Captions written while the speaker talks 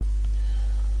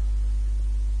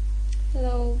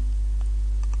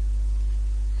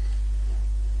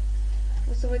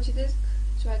citesc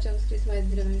ceea ce am scris mai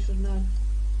devreme în jurnal.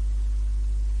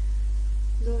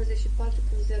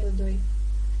 24.02.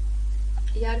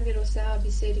 Iar mirosea a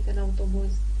biserică în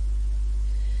autobuz.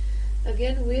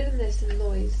 Again weirdness and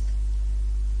noise.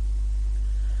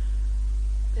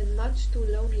 And much too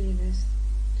loneliness.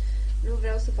 Nu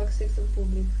vreau să fac sex în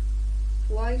public.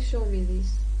 Why show me this?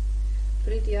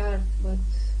 Pretty art, but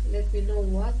let me know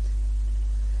what?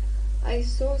 I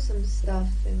saw some stuff,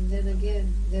 and then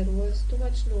again, there was too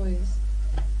much noise.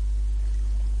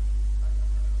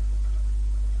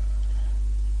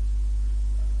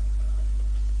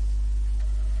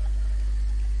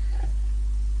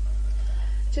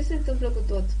 Ce se întâmplă cu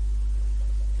tot?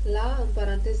 La, în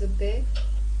paranteză pe,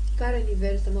 care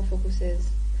nivel să mă focusez?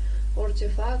 Orice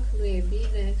fac nu e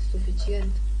bine,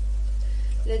 suficient.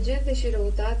 Legende și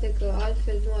răutate că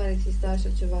altfel nu ar exista așa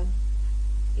ceva.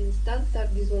 Instant s-ar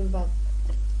dizolva.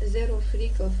 Zero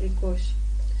frică, fricoși.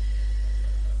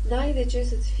 N-ai de ce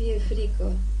să-ți fie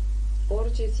frică.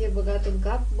 Orice ți-e băgat în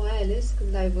cap, mai ales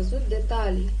când ai văzut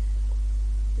detalii.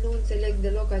 Nu înțeleg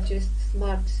deloc acest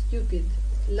smart, stupid,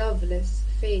 loveless,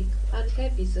 fake,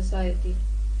 unhappy society.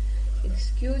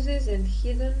 Excuses and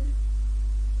hidden...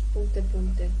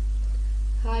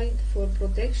 Hide for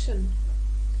protection?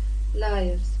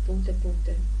 Liars...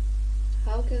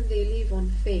 How can they live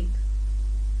on fake?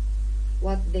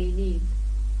 What they need?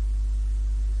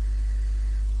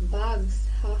 Bugs,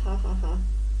 ha ha ha ha.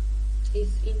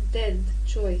 It's intent,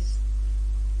 choice.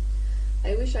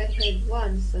 I wish I had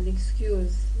once an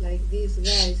excuse like these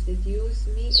guys that use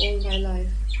me all my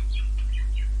life.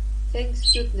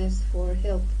 Thanks cuteness for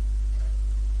help.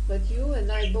 But you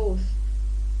and I both,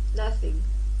 nothing,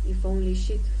 if only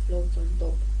shit floats on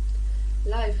top.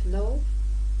 Life, no.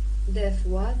 Death,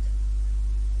 what?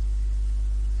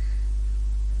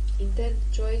 Intent,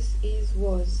 choice is,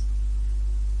 was.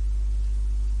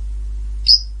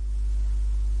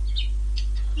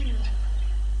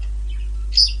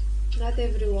 Not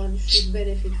everyone should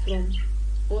benefit from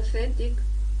authentic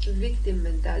victim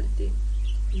mentality.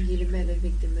 In ghilimele,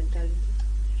 victim mentality.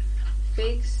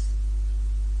 Fakes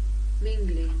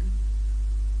mingling.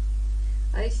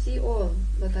 I see all,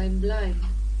 but I'm blind.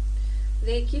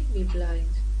 They keep me blind,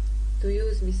 to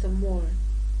use me some more.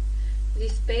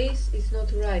 This pace is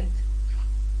not right.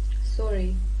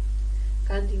 Sorry,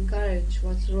 can't encourage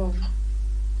what's wrong.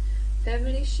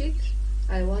 Family shit,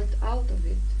 I want out of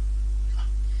it.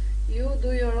 You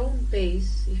do your own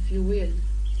pace, if you will.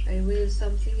 I will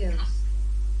something else.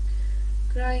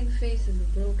 Crying face and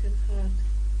a broken heart.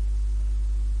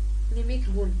 Nimic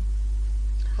bun.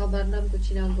 Habar n-am cu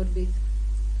cine am vorbit.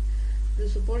 Nu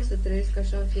suport să trăiesc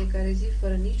așa în fiecare zi,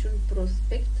 fără niciun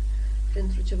prospect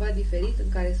pentru ceva diferit în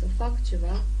care să fac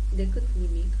ceva decât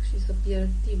nimic și să pierd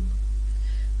timp.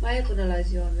 Mai e până la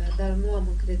ziua mea, dar nu am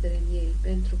încredere în ei,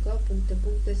 pentru că...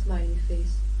 smiley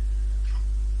face.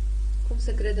 Cum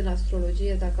să cred în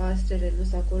astrologie dacă astrele nu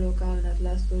sunt acolo ca în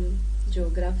atlasul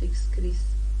geografic scris?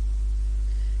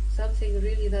 Something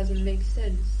really doesn't make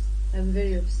sense. I'm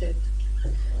very upset.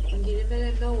 În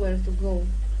ghilimele, nowhere to go.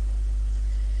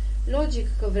 Logic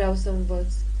că vreau să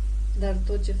învăț, dar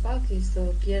tot ce fac e să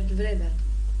pierd vremea.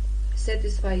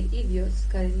 Satisfy idiots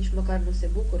care nici măcar nu se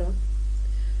bucură,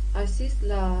 asist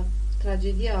la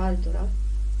tragedia altora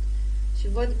și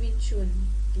văd minciuni,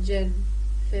 gen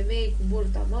femei cu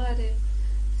burta mare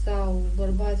sau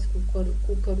bărbați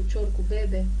cu cărucior cu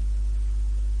bebe.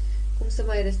 Cum să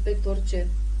mai respect orice?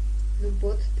 Nu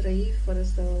pot trăi fără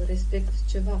să respect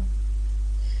ceva.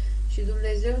 Și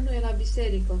Dumnezeu nu e la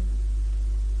biserică.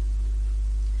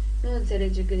 Nu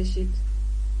înțelege greșit.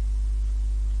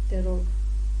 Te rog.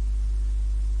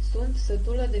 Sunt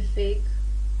sătulă de fake.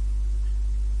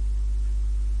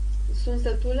 Sunt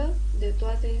sătulă de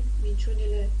toate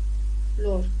minciunile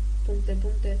lor.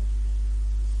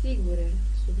 Sigure.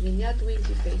 Subliniat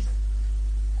winky face.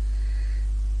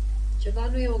 Ceva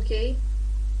nu e ok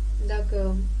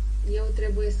dacă eu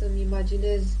trebuie să-mi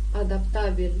imaginez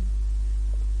adaptabil,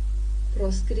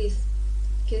 proscris,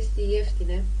 chestii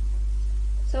ieftine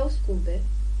sau scumpe,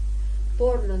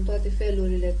 porn în toate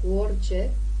felurile cu orice,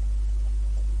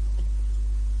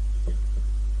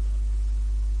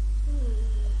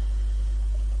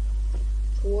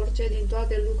 din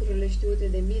toate lucrurile știute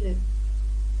de mine,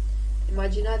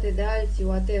 imaginate de alții,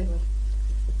 whatever,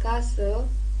 ca să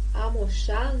am o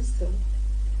șansă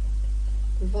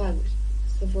cu valuri,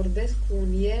 să vorbesc cu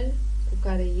un el cu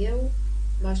care eu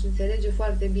m-aș înțelege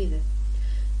foarte bine.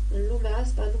 În lumea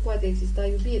asta nu poate exista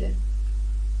iubire.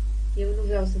 Eu nu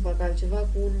vreau să fac altceva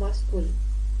cu un mascul.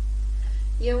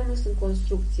 Eu nu sunt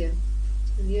construcție.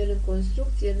 Un el în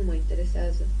construcție nu mă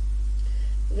interesează.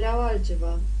 Vreau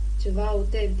altceva, ceva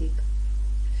autentic.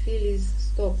 Phyllis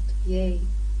stopped. Ei.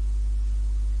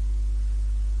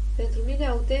 Pentru mine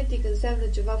autentic înseamnă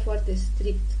ceva foarte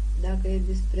strict, dacă e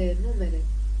despre numere.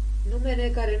 Numere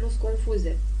care nu-s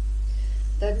confuze.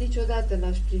 Dar niciodată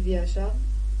n-aș privi așa,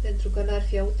 pentru că n-ar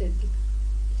fi autentic.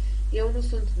 Eu nu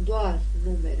sunt doar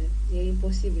numere. E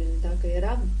imposibil. Dacă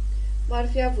eram, m-ar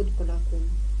fi avut până acum.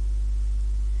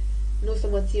 Nu să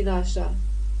mă țină așa,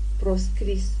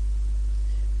 proscris,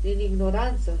 din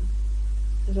ignoranță,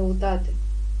 răutate.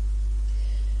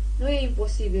 Nu e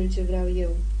imposibil ce vreau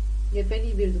eu. E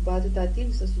penibil după atâta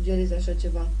timp să sugerez așa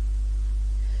ceva.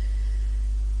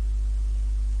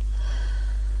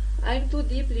 I'm too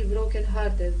deeply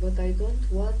broken-hearted, but I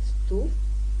don't want to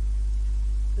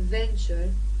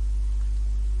venture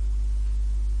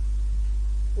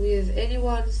with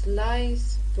anyone's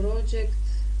lies, project,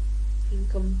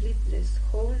 incompleteness.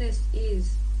 Wholeness is.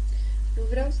 Nu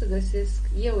vreau să găsesc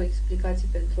eu explicații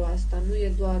pentru asta. Nu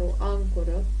e doar o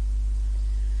ancoră.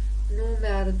 Nu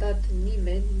mi-a arătat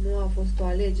nimeni, nu a fost o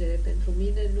alegere pentru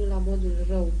mine, nu la modul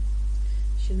rău.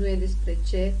 Și nu e despre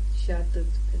ce și atât,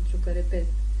 pentru că, repet,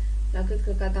 la cât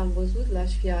căcat am văzut,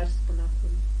 l-aș fi ars până acum.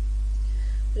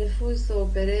 Refuz să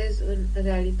operez în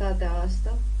realitatea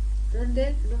asta,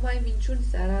 unde numai minciuni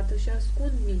se arată și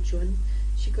ascund minciuni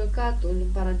și căcatul,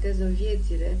 în paranteză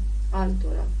viețile,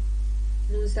 altora.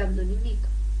 Nu înseamnă nimic.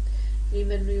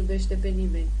 Nimeni nu iubește pe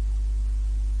nimeni.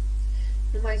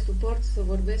 Nu mai suport să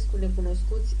vorbesc cu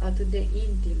necunoscuți atât de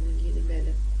intim, în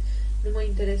ghilimele. Nu mă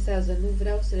interesează, nu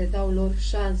vreau să le dau lor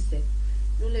șanse.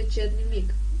 Nu le cer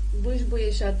nimic.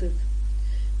 Bâșbâie și atât.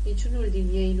 Niciunul din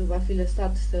ei nu va fi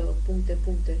lăsat să ...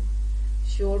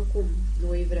 Și oricum nu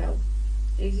îi vreau.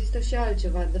 Există și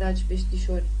altceva, dragi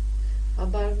peștișori.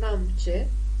 Habar n-am ce,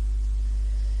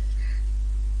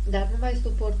 dar nu mai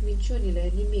suport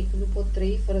minciunile, nimic. Nu pot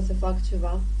trăi fără să fac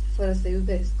ceva, fără să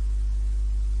iubesc.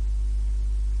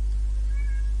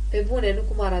 Pe bune, nu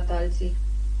cum arată alții.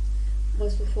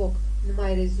 Mă sufoc. Nu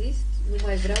mai rezist, nu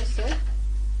mai vreau să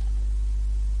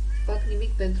fac nimic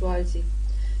pentru alții.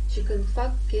 Și când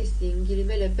fac chestii, în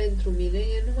ghilimele, pentru mine,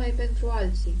 e numai pentru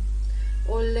alții.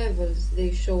 All levels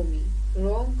they show me.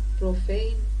 Wrong,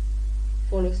 profane,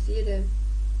 folosire,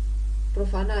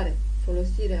 profanare,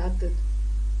 folosire, atât.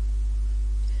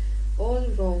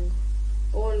 All wrong,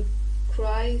 all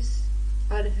cries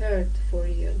unheard for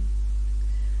you,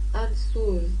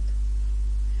 unsoothed.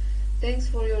 Thanks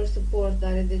for your support,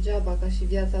 dar e degeaba ca și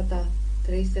viața ta.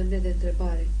 3 semne de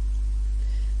întrebare.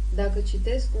 Dacă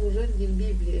citesc un rând din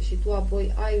Biblie și tu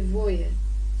apoi ai voie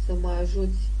să mă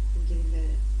ajuți, în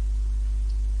ghilimele.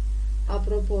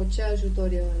 Apropo, ce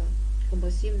ajutor e ăla? Că mă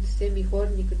simt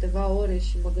semi-hornic câteva ore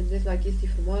și mă gândesc la chestii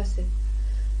frumoase?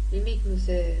 Nimic nu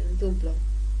se întâmplă.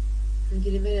 În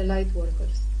ghilimele, light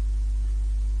workers.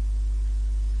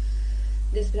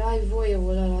 Despre ai voie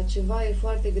ăla la ceva e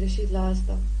foarte greșit la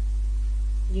asta.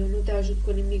 Eu nu te ajut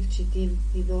cu nimic citind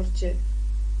din orice.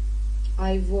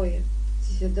 Ai voie.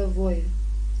 Ți se dă voie.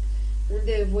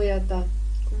 Unde e voia ta?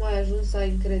 Cum ai ajuns să ai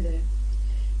încredere?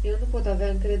 Eu nu pot avea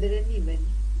încredere în nimeni.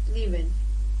 Nimeni.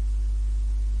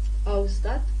 Au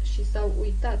stat și s-au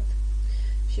uitat.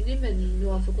 Și nimeni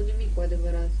nu a făcut nimic cu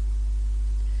adevărat.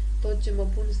 Tot ce mă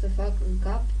pun să fac în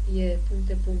cap e ...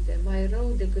 mai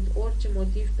rău decât orice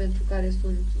motiv pentru care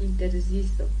sunt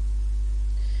interzisă.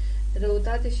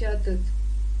 Răutate și atât.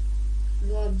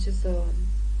 Nu am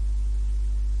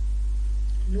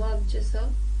ce să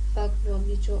fac, nu am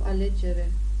nicio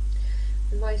alegere.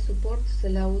 Nu mai suport să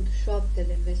le aud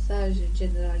șoaptele, mesaje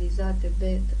generalizate,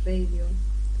 bad radio.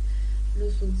 Nu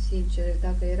sunt sincere.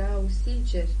 Dacă erau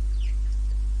sinceri,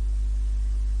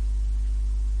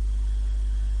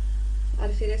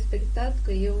 ar fi respectat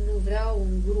că eu nu vreau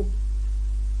un grup.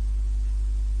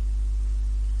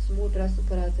 Sunt mult prea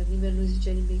supărată, nimeni nu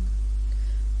zice nimic.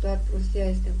 Doar prostia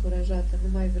este încurajată. Nu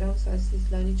mai vreau să asist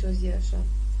la nicio zi așa.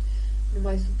 Nu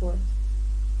mai suport.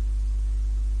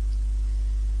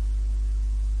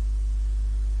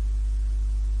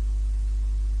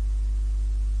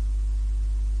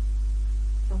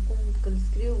 Acum când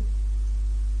scriu,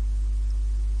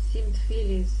 simt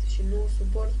feelings și nu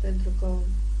suport pentru că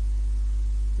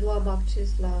nu am acces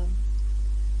la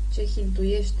ce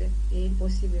hintuiește. E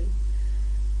imposibil.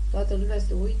 Toată lumea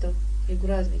se uită. E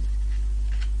groaznic.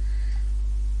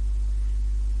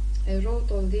 I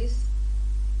wrote all this.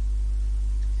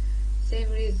 Same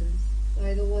reasons.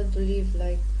 I don't want to live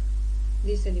like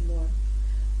this anymore.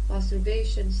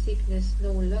 Masturbation, sickness,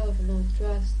 no love, no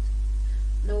trust,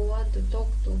 no one to talk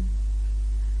to,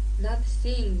 not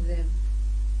seeing them.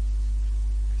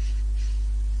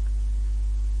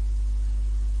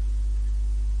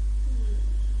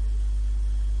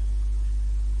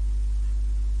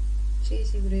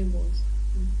 Chasing Rainbows.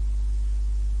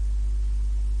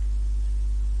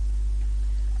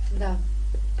 Da.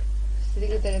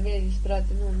 Strigătele mele disperate,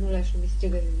 nu le-aș numi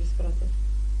strigăte disperate.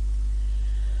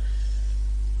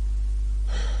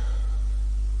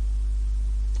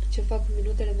 Ce fac cu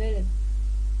minutele mele?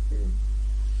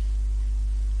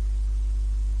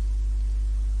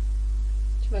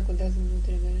 Ce mai contează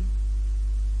minutele mele?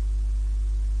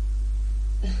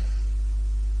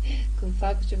 Când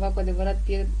fac ceva cu adevărat,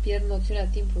 pierd noțiunea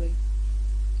timpului.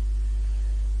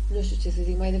 Nu știu ce să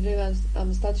zic. Mai devreme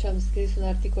am stat și am scris un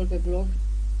articol pe blog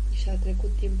și a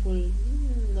trecut timpul,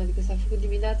 adică s-a făcut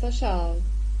dimineața așa,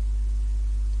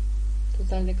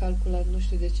 total necalculat, nu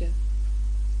știu de ce.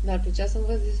 Mi-ar plăcea să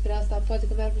învăț despre asta, poate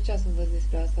că mi-ar plăcea să învăț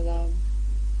despre asta, dar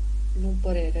nu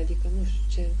părere, adică nu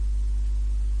știu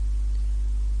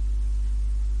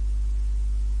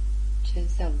ce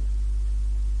înseamnă.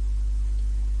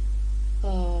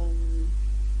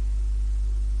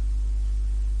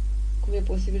 Cum e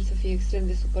posibil să fii extrem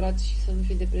de supărat și să nu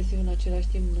fii depresiv în același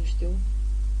timp, nu știu.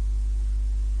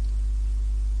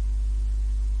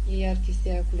 E iar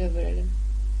chestia aia cu levelele.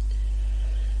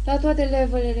 La toate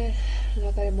levelele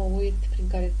la care mă uit, prin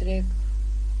care trec,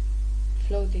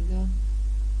 floating, da?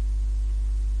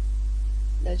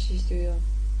 Dar ce știu eu?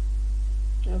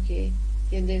 Ok.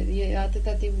 E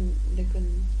atâta timp de când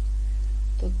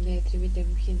tot ne trimitem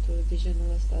hinturi de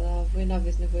genul ăsta, dar voi nu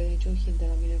aveți nevoie de niciun hint de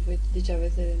la mine. Voi de ce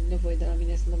aveți nevoie de la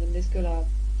mine? Să mă gândesc eu la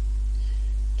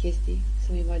chestii,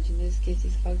 să-mi imaginez chestii,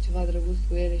 să fac ceva drăguț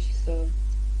cu ele și să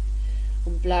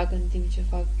îmi plac în timp ce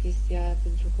fac chestia aia,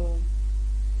 pentru că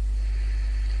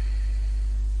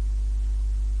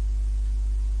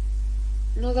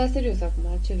nu, dar serios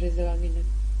acum, ce vreți de la mine?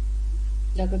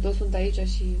 Dacă toți sunt aici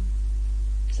și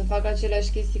să fac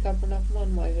aceleași chestii ca până acum,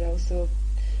 nu mai vreau să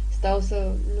stau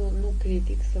să, nu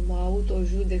critic, să mă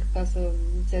auto-judec ca să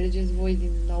înțelegeți voi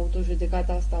din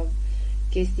auto-judecata asta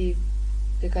chestii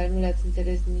pe care nu le-ați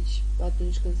înțeles nici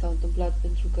atunci când s-au întâmplat,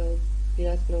 pentru că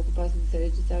erați preocupați să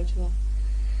înțelegeți altceva.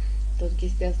 Tot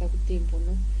chestia asta cu timpul,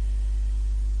 nu?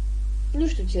 Nu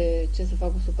știu ce să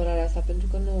fac cu supărarea asta, pentru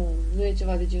că nu e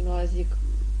ceva de genul a zic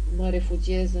mă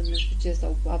refugiez în nu știu ce,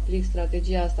 sau aplic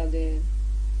strategia asta de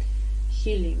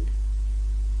healing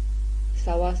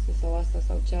sau asta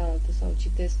sau cealaltă, sau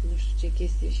citesc nu știu ce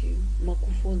chestie și mă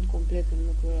cufund complet în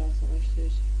lucrul ăla, sau nu știu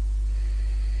ce.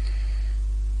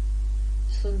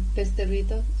 Sunt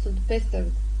pesteruită,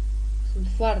 sunt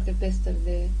foarte pester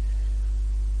de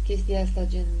chestia asta,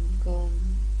 gen că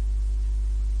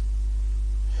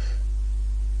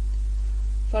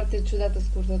foarte ciudată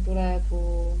scurtătura aia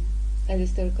cu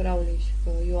Alistair Crowley și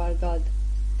că you are God.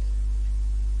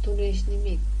 Tu nu ești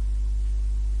nimic.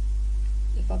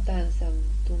 De fapt aia înseamnă,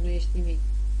 tu nu ești nimic.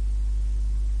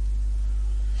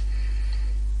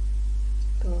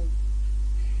 Că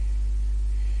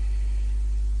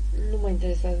nu mă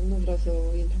interesează, nu vreau să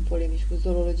intru în polemici cu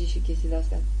zoologii și chestii de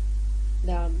astea.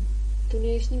 Dar tu nu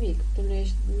ești nimic. Tu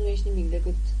nu ești nimic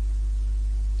decât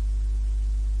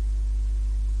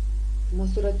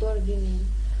măsurător din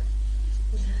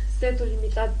setul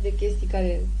limitat de chestii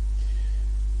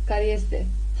care este.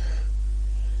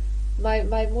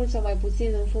 Mai mult sau mai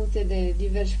puțin în funcție de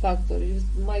diversi factori.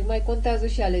 Mai contează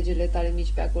și alegerile tale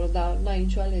mici pe acolo, dar n-ai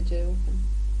nicio alegere,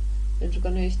 pentru că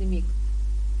nu ești nimic.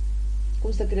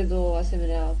 Cum să cred o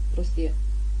asemenea prostie?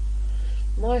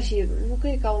 Mă, și nu că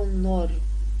e ca un nor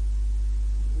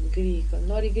gri, că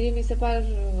norii gri mi se par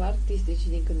artistici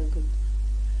din când în când.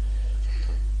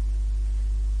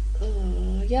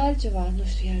 E altceva, nu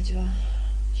știu, e altceva.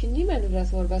 Și nimeni nu vrea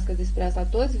să vorbească despre asta.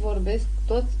 Toți vorbesc,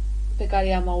 toți pe care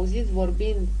i-am auzit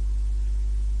vorbind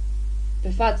pe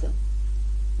față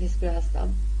despre asta.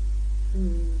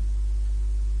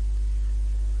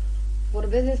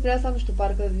 Vorbesc despre asta, nu știu,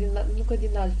 parcă nu că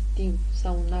din alt timp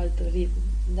sau un alt ritm,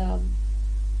 dar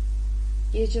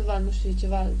e ceva, nu știu, e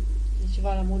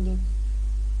ceva la modul.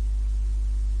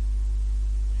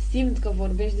 Simt că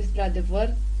vorbești despre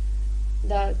adevăr,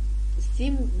 dar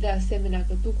simt de asemenea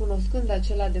că tu, cunoscând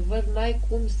acel adevăr, n-ai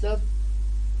cum să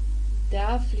te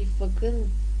afli făcând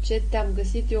ce te-am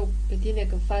găsit eu pe tine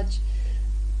că faci.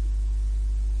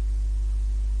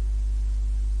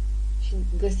 Și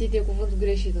găsit e cuvântul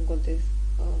greșit în context.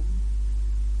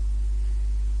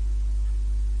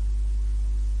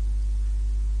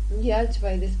 E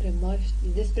altceva, e despre măști. E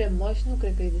despre măști? Nu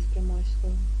cred că e despre măști, că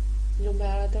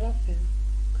lumea arată la fel.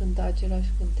 Cântă același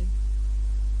cântec.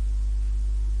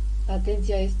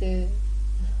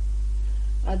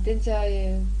 Atenția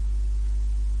e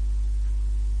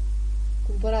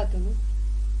cumpărată, nu?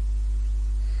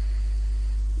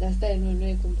 Dar asta nu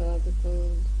e cumpărată, că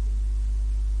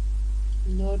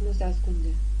nor nu se ascunde.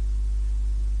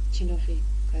 Cine o fi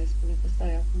care spune că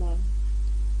stai acum,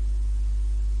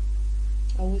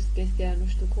 auzi chestia aia, nu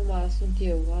știu cum, sunt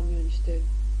eu, am eu niște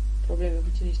probleme cu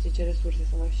cine știe ce resurse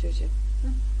sau mai știu ce.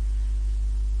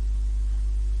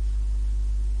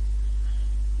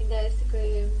 Ideea este că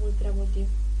e mult prea mult timp.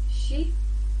 Și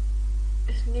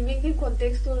nimic din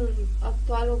contextul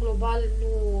actual global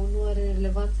nu are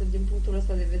relevanță din punctul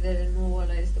ăsta de vedere. Nu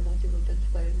ăla este motivul pentru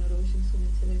care nu reușim să ne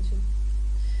înțelegem.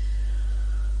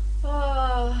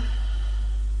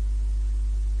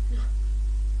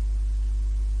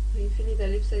 O infinită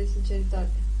lipsă de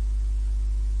sinceritate.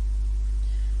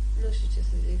 Nu știu ce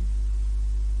să zic.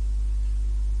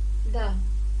 Da.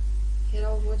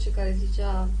 Era o voce care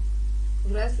zicea,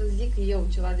 vrea să zic eu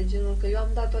ceva de genul că eu am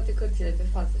dat toate cărțile pe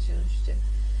față și nu știu ce.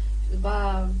 Și după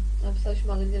aia am stat și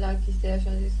m-am gândit la chestia aia și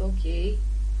am zis ok,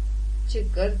 ce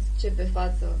cărți, ce pe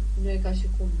față, nu e ca și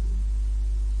cum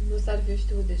nu s-ar fi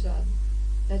știut deja.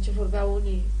 Dar ce vorbeau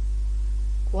unii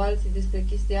cu alții despre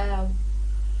chestia aia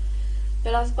pe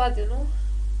la spate, nu?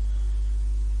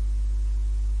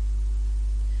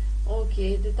 Ok,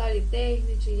 detalii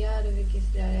tehnice, iar avem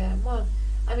chestia aia.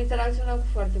 Am interacționat cu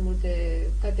foarte multe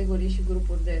categorii și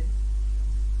grupuri de...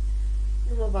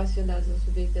 Nu mă pasionează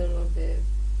subiectele lor de...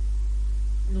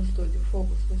 Nu studiu,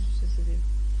 focus, nu știu ce să zic.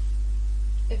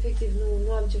 Efectiv,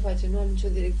 nu am ce face, nu am nicio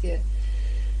direcție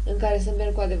în care să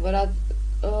merg cu adevărat.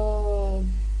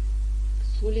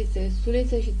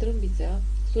 Sulițe și trâmbițe,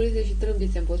 sulițe și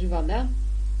trâmbițe împotriva mea.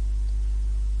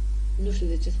 Nu știu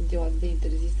de ce sunt eu atât de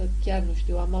interzistă, chiar nu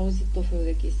știu, am auzit tot felul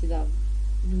de chestii, dar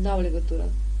n-au legătură.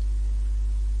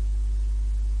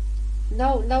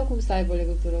 N-au cum să aibă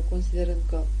legătură, considerând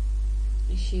că.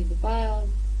 Și după aia,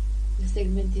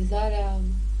 segmentizarea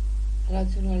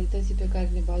raționalității pe care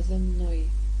ne bazăm noi,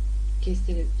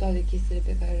 toate chestiile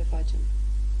pe care le facem.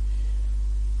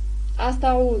 Asta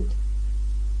aud.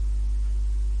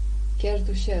 Chiar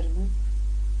tu share, nu?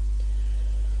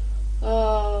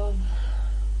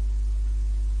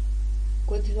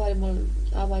 Continuare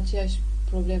am aceeași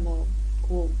problemă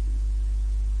cu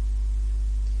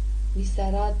mi se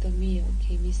arată mie,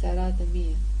 ok, mi se arată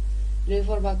mie. Nu e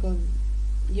vorba că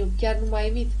eu chiar nu mai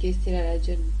emit chestiile alea,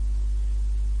 gen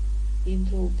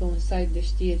intru pe un site de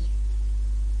știri,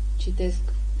 citesc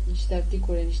niște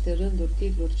articole, niște rânduri,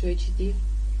 titluri, ce-o citi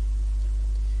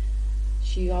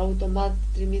și automat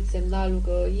trimit semnalul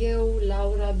că eu,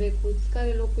 Laura Becuț,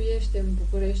 care locuiește în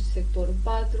București, sectorul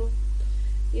 4,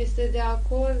 este de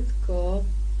acord că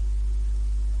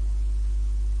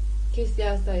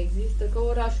chestia asta există, că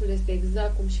orașul este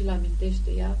exact cum și-l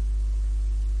amintește ea.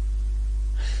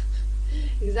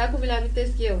 Exact cum mi-l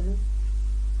amintesc eu, nu?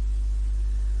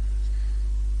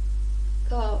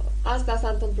 Că asta s-a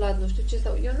întâmplat, nu știu ce,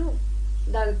 sau eu nu,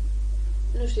 dar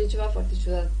nu știu, e ceva foarte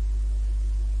ciudat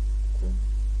cu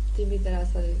trimiterea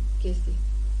asta de chestii.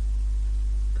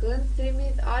 Când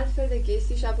trimit altfel de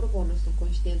chestii și apropo, nu sunt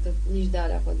conștientă nici de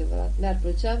alea cu adevărat. Mi-ar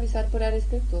plăcea, mi s-ar părea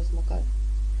respectuos măcar.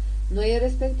 Nu e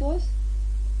respectuos?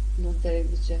 Nu înțeleg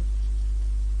de ce.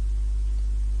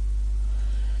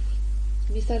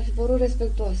 Mi s-ar fi părut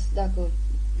respectuos dacă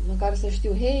măcar să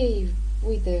știu, hei,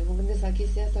 uite, mă gândesc la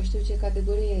chestia asta, știu ce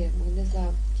categorie e, mă gândesc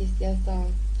la chestia asta,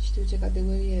 știu ce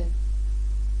categorie e.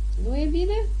 Nu e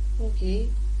bine? Ok.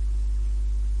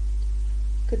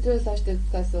 Cât trebuie să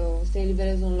aștept ca să se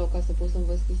eliberez un loc ca să pot să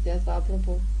învăț chestia asta,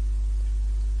 apropo?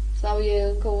 Sau e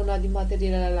încă una din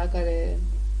materiile la care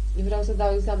vreau să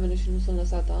dau examenul și nu sunt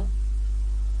lăsată?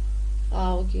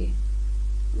 Ok.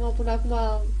 Nu, până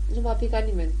acum nu m-a picat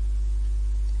nimeni.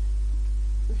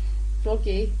 Ok,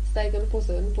 stai că nu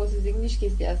pot să zic nici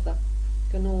chestia asta.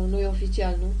 Că nu e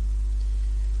oficial, nu?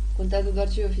 Contează doar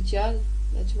ce e oficial?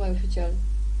 Dar ce mai e oficial?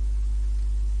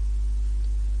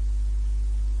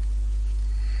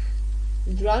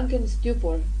 Drunken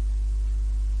stupor.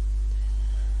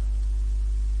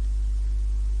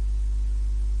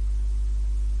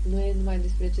 Nu e numai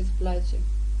despre ce-ți place.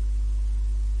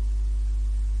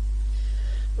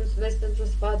 Mulțumesc pentru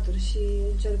sfaturi și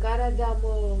încercarea de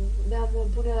a mă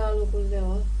pune la locul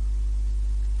meu.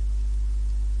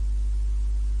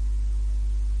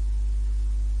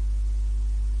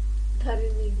 Dar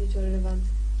nimic, nicio relevanță.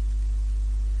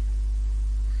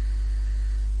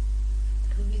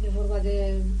 Când vine vorba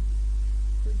de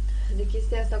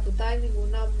chestia asta cu timing-ul,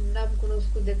 n-am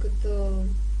cunoscut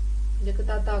decât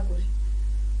atacuri.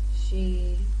 Și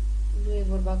nu e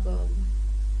vorba că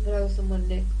vreau să mă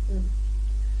nec.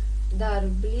 Dar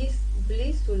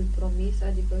bliss-ul promis,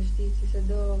 adică știi, ți se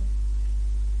dă...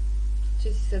 Ce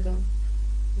ți se dă?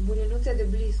 Buninuțe de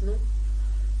bliss, nu?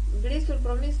 Bliss-ul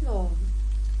promis, nu.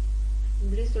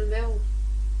 Bliss-ul meu...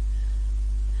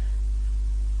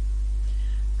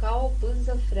 ca o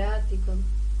pânză freatică.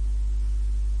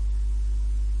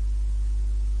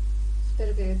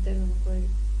 Sper că e termenul corect.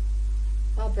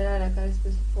 Apelarea care este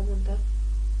sub pământ, da?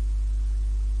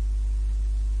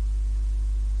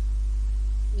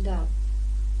 Da.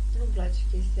 Nu-mi place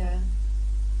chestia aia.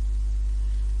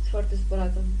 Sunt foarte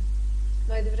spărată.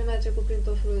 Mai devreme a trecut prin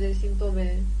tot felul de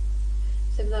simptome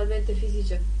semnalmente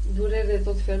fizice. Dureri de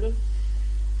tot felul.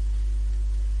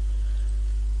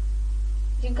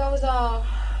 Din cauza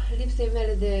lipsei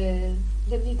mele de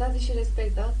demnitate și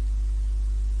respect, da?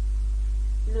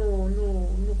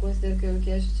 Nu consider că e ok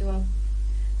așa ceva.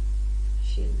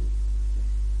 Și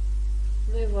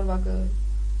nu e vorba că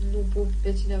nu pup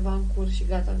pe cineva în cur și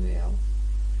gata, nu iau.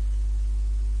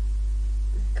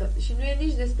 Și nu e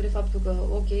nici despre faptul că,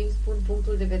 ok, îmi spun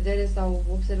punctul de vedere sau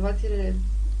observațiile,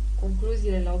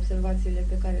 concluziile la observațiile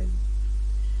pe care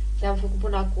le-am făcut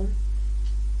până acum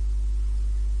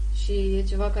și e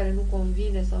ceva care nu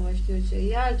convine sau mai știu ce,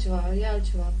 e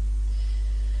altceva.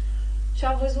 Și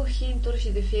am văzut hinturi și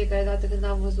de fiecare dată când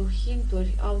am văzut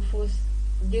hinturi, am fost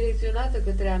direcționată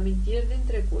către amintiri din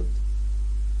trecut,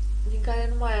 din care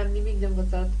nu mai am nimic de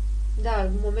învățat. Da,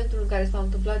 în momentul în care s-a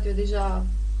întâmplat, eu deja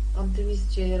am trimis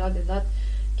ce era de dat.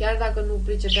 Chiar dacă nu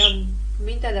pricepeam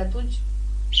mintea de atunci,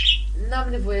 n-am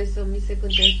nevoie să mi se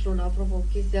cânte în strună. Apropo,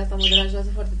 chestia asta mă deranjează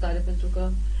foarte tare, pentru că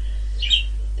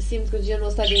simt că genul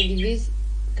ăsta de indivizi,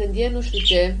 când e nu știu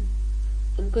ce,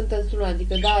 îmi cântă în strună,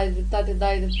 adică da, ai dreptate, da,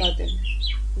 ai dreptate.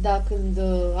 Da, când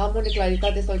am o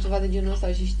neclaritate sau ceva de genul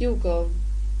ăsta și știu că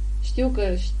știu,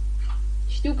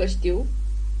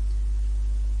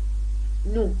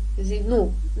 nu, zic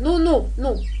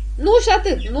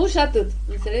nu și atât,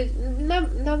 înțelegi?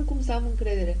 N-am cum să am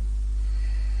încredere.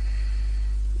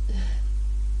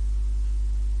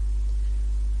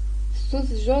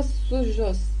 Sus,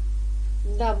 jos.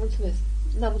 Da, mulțumesc.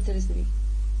 N-am înțeles nimic.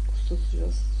 Sus,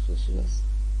 jos.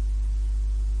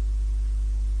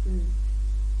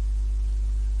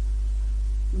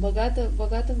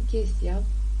 Băgată în chestia.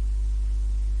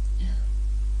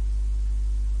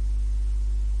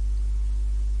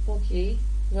 Ok,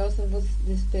 vreau să învăț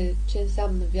despre ce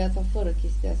înseamnă viața fără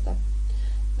chestia asta.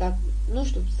 Dar, nu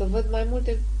știu, să văd mai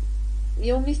multe.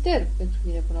 E un mister pentru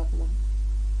mine până acum.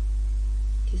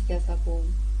 Chestia asta cu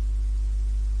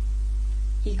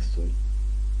X-ul.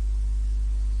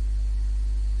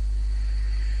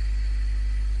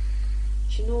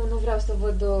 Și nu vreau să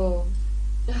văd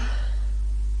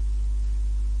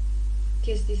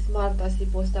chestii smart-asi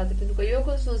postate, pentru că eu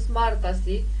când sunt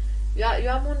smart-asi,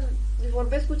 eu am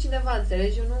vorbesc cu cineva,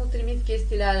 înțelegi? Eu nu trimit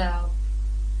chestiile alea.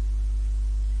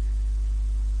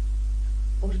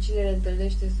 Oricine le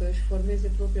întâlnește să își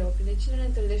formeze propria opinie. Cine le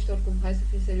întâlnește oricum? Hai să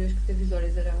fim serioși, câte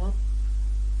vizualizări am.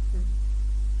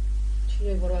 Și nu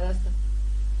e vorba de asta.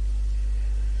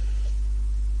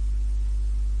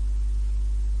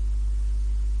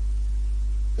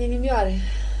 Inimioare.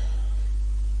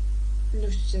 Nu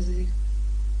știu ce să zic.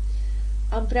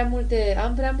 Am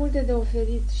prea multe de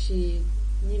oferit și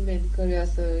nimeni căruia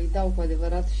să-i dau cu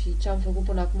adevărat și ce am făcut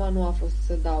până acum nu a fost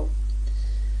să dau.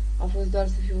 A fost doar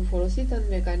să fiu folosită în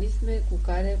mecanisme cu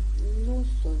care nu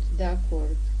sunt de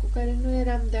acord, cu care nu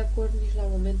eram de acord nici la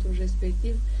momentul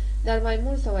respectiv, dar mai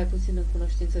mult sau mai puțin în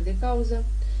cunoștință de cauză,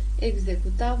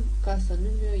 executam ca să nu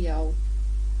mi-o iau.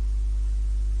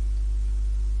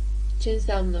 Ce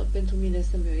înseamnă pentru mine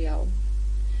să mi-o iau?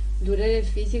 Durere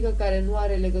fizică care nu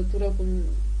are legătură cu...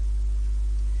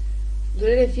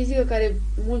 Durere fizică care e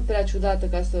mult prea ciudată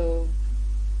ca să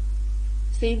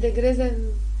se integreze în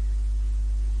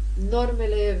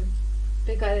normele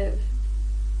pe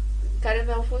care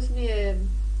mi-au fost mie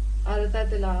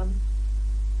arătate la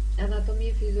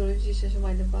anatomie, fiziologie și așa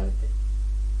mai departe.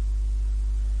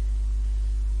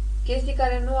 Chestii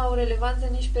care nu au relevanță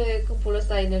nici pe câmpul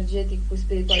ăsta energetic, cu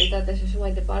spiritualitatea și așa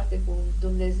mai departe, cu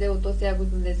Dumnezeu, toți ia cu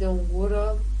Dumnezeu în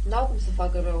gură, n-au cum să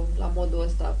facă rău la modul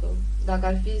ăsta, că dacă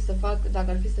ar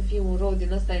fi să fie un rău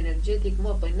din ăsta energetic,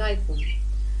 păi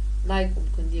n-ai cum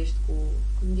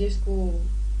când ești cu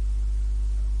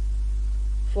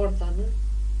forța, nu?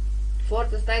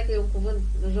 Forța, stai că e un cuvânt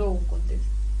rău în context.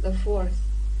 The force.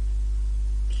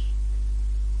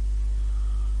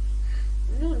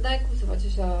 Nu, n-ai cum să faci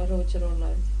așa rău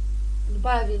celorlalți. După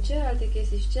aia vin celelalte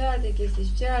chestii și celelalte chestii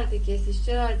și celelalte chestii și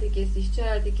celelalte chestii și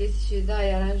celelalte chestii și da,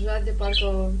 e aranjat de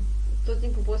parcă tot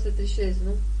timpul poți să trișezi,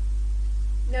 nu?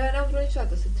 Eu n-am vrut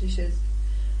niciodată să trișez.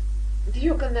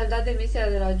 Eu când mi-am dat demisia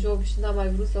de la job și n-am mai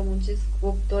vrut să muncesc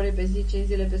 8 ore pe zi, 5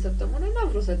 zile pe săptămână, n-am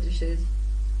vrut să trișez.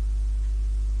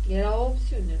 Era o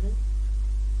opțiune, nu?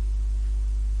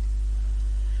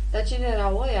 Dar cine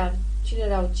erau ăia? Cine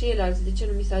erau ceilalți? De ce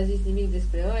nu mi s-a zis nimic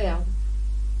despre ăia?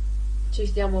 ce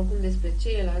știam oricum despre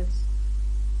ceilalți,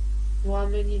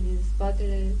 oamenii din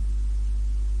spatele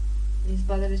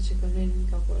ce că nu e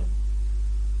nimic acolo.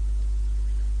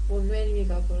 Bun, nu e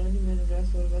nimic acolo, nimeni nu vrea să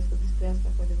vorbească despre asta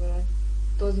cu adevărat.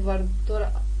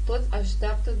 Toți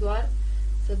așteaptă doar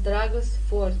să tragă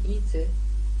sforițe.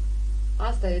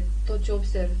 Asta e tot ce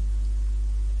observ.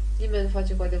 Nimeni nu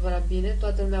face cu adevărat bine,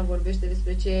 toată lumea vorbește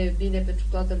despre ce e bine pentru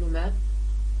toată lumea,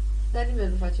 dar nimeni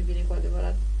nu face bine cu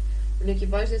adevărat. Un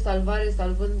echipaj de salvare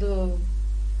salvând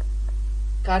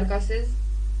carcasez.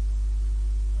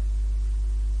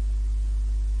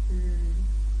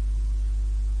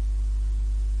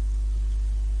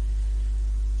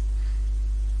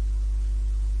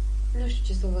 Nu știu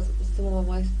ce să vă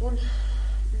mai spun.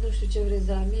 Nu știu ce vreți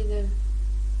de la mine.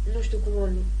 Nu știu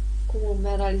cum mi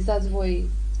analizați voi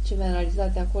ce mi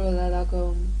analizați acolo, dar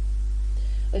dacă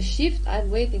a shift, I'm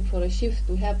waiting for a shift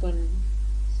to happen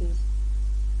since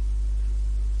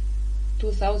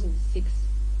 2006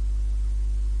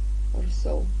 or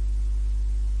so.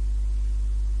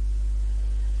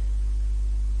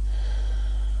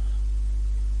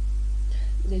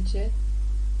 De ce?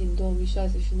 Din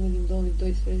 2006 și nu din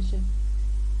 2012?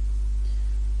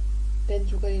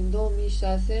 Pentru că din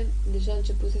 2006 deja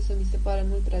începuse să mi se pare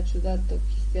mult prea ciudată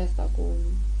chestia asta cu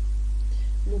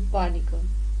nu panică.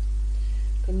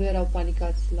 Că nu erau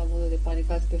panicați la modul de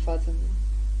panicați pe față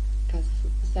ca să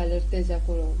se alerteze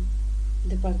acolo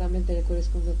departamentele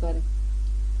corespunzătoare.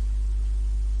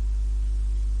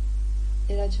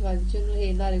 Era ceva de genul,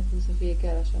 ei, n-are cum să fie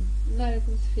chiar așa. N-are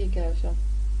cum să fie chiar așa.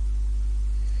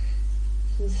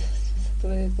 Sunt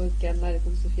sătură de tot, chiar n-are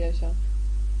cum să fie așa.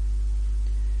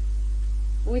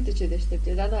 Uite ce deștept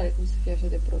e, dar n-are cum să fie așa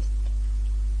de prost.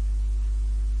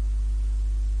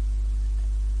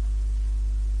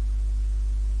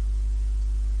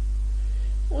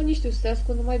 Unii știu să se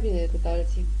ascundă mai bine decât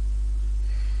alții.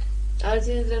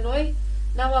 Alții dintre noi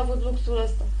n-am avut luxul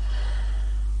ăsta.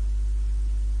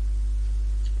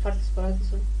 Foarte supărați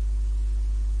sunt.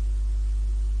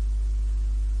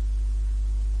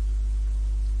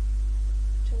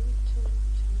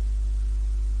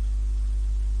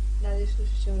 Da, deci nu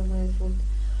știu ce rămâne de făcut.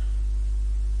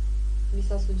 Mi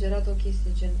s-a sugerat o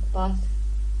chestie gen pas,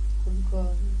 cum că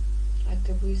ar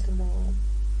trebui să mă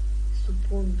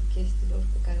supun chestiilor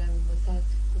pe care le-am învățat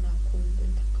până acum,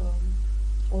 pentru că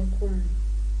oricum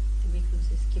nimic nu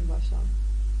se schimbă așa.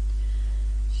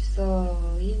 Și să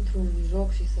intru în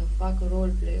joc și să fac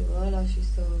roleplay-ul ăla și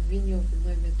să vin eu cu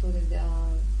noi metode de a...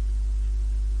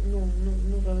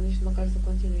 Nu vreau nici măcar să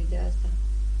continui ideea asta.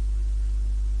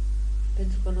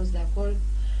 Pentru că nu-s de acord,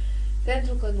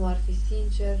 pentru că nu ar fi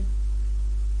sincer,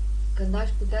 că n-aș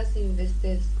putea să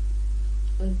investesc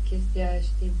în chestia aia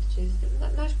știind ce este.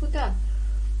 N-aș putea.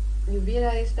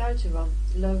 Iubirea este altceva.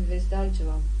 Love este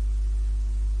altceva.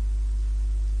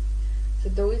 Să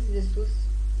te uiți de sus,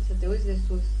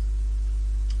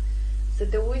 să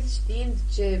te uiți știind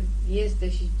ce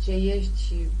este și ce ești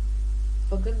și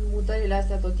făcând mutările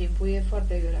astea tot timpul e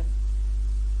foarte iurea.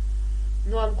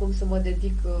 Nu am cum să mă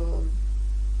dedic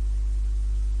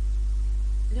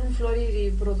înfloririi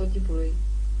prototipului,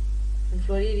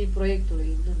 înfloririi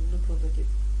proiectului, nu prototip.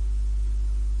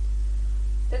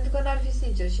 Pentru că n-ar fi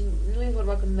sincer și nu e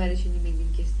vorba că nu mi-are și nimic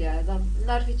din chestia aia, dar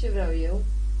n-ar fi ce vreau eu,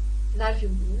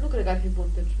 nu cred că ar fi bun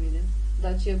pentru mine,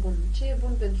 dar ce e bun? Ce e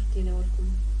bun pentru tine oricum?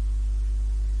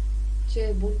 Ce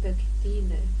e bun pentru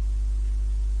tine?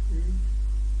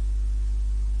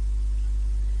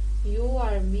 You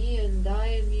are me and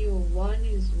I am you. One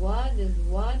is one and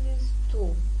one is two.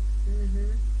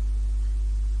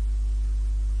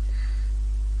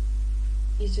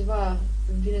 E ceva,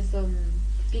 îmi vine să-mi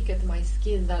pick at my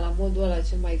skin, dar la modul ăla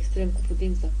cel mai extrem cu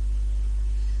putință.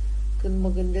 Când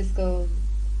mă gândesc că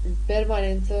în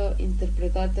permanență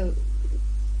interpretată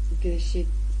greșit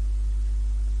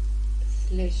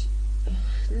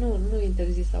nu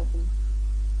interzis acum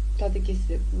toate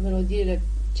chestiile, melodiile,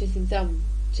 ce simțeam,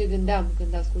 ce gândeam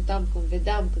când ascultam, când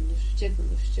vedeam, când nu știu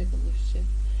ce.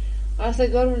 Asta e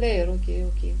doar un layer,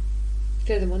 ok.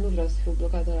 Crede-mă, nu vreau să fiu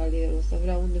blocată la layerul ăsta,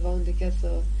 vreau undeva unde chiar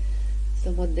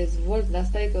să mă dezvolt, dar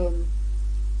asta e că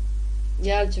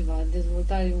e altceva.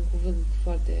 Dezvoltare e un cuvânt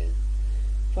foarte,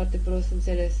 foarte prost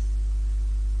înțeles.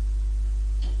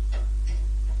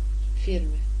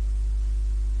 Firme.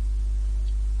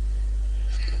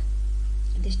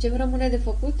 Deci ce-mi rămâne de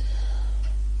făcut?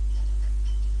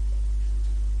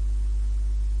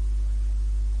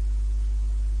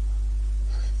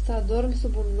 Să adorm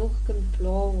sub un nuc când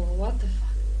plouă. What the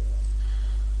fuck?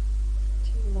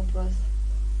 Ce mă proastă.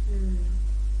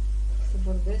 Să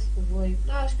vorbesc cu voi.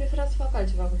 Da, aș prefera să fac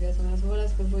altceva cu viața mea. Să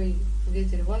vorbească voi cu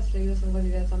viețile voastre, eu să-mi văd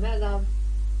viața mea, dar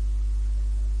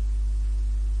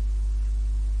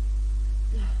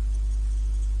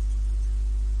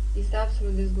este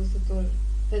absolut dezgustător.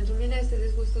 Pentru mine este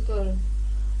dezgustător.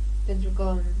 Pentru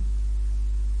că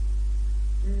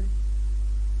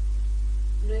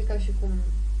nu e ca și cum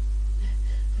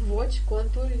voci,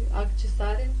 conturi,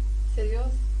 accesare,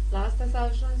 serios, la asta s-a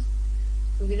ajuns.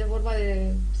 Când vine vorba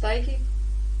de psychic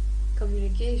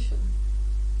communication.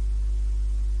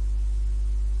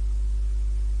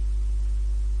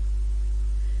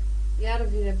 Iar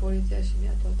vine poliția și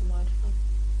mi-a toată marfa.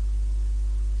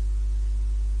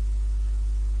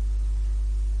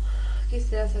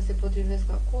 Chestiile astea se potrivesc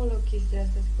acolo, chestiile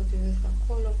astea se potrivesc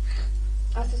acolo.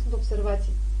 Astea sunt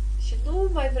observații. Și nu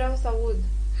mai vreau să aud.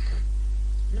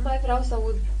 Nu mai vreau să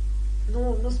aud.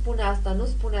 Nu spune asta, nu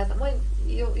spune asta. Măi,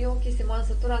 e o chestie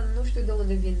mansătura, nu știu de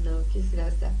unde vin chestiile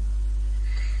astea.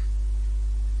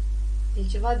 E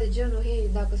ceva de genul, hei,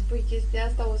 dacă spui chestia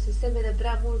asta o să semene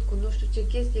prea mult cu nu știu ce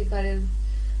chestie care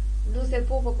nu se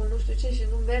pupă cu nu știu ce și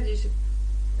nu merge și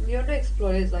eu nu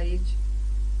explorez aici.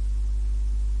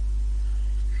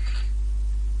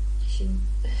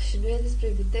 Și nu e despre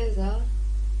viteza,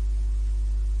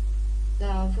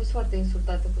 dar am fost foarte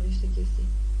insultată cu niște chestii.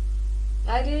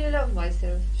 I really love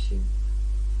myself. Și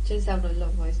ce înseamnă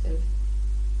love myself?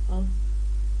 Ha?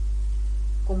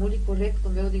 Comunic cu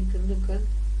rectul meu din când în când?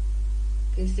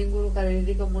 Că e singurul care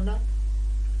ridică mâna?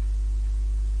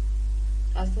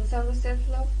 Asta înseamnă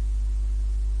self-love?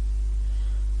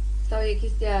 Sau e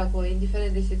chestia aia cu,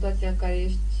 indiferent de situația în care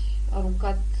ești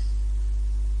aruncat,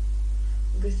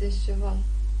 găsești ceva?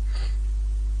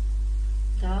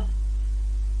 Da?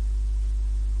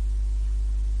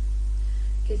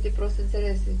 Chestii prost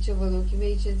înțelese. Ce văd ochii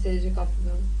mei, ce înțelege capul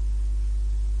meu?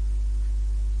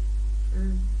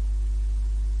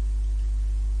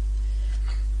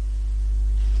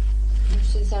 Nu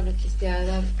știu ce înseamnă chestia aia,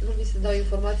 dar nu mi se dau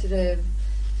informațiile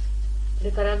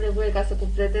de care am nevoie ca să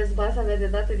completez baza mea de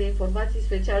date de informații,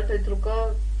 special pentru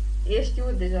că e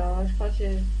știut deja, aș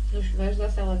face, nu știu, mi-aș da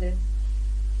seama de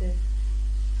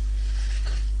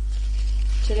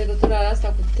ce legătură are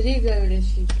asta cu triggerele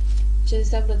și ce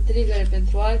înseamnă triggere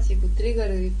pentru alții, cu trigger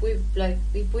îi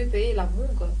pui pe ei la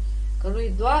muncă, că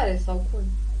nu-i doare sau cum.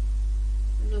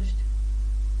 Nu știu.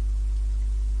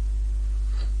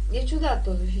 E ciudat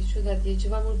totuși, e ciudat, e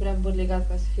ceva mult prea îmbărlegat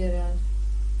ca să fie real.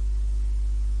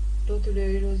 Totul e o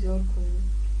iluzie oricum.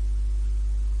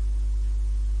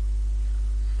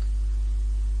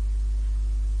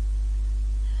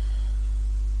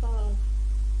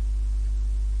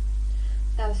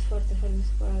 Da, sunt foarte, foarte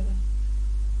supărată.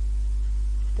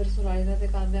 Personalitate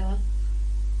ca a mea.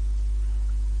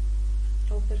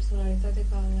 O personalitate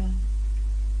ca a mea.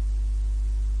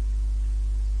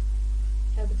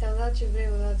 Dacă ți-am dat ce vrei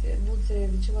odată, nu înțeleg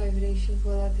de ce mai vrei și încă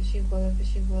o dată, și încă o dată,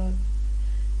 și încă o dată.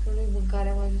 Că nu-i mâncare,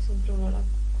 am ajuns împreună la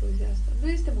concluzia asta. Nu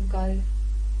este mâncare.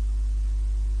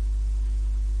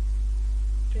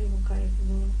 Nu e mâncare,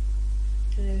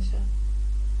 nu e așa.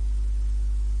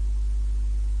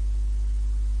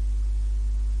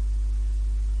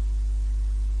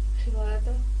 Și o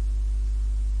dată?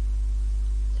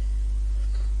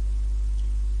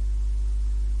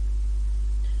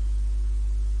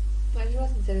 Aș vrea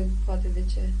să înțeleg poate de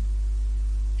ce.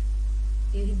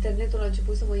 Internetul a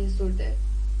început să mă insulte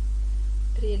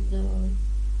prin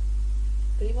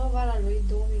primăvara lui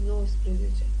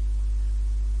 2019.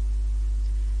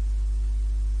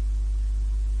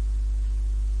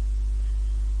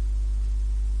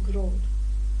 Growth.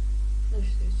 Nu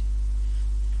știu ce.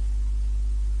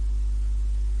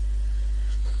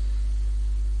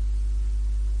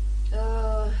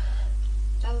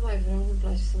 Dar nu mai vreau, nu-mi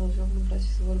place să mă joc, nu-mi place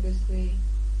să vorbesc cu ei.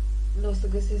 Nu o să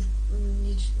găsesc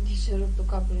nici râptul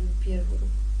capului în piervură.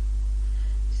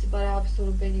 Mi se pare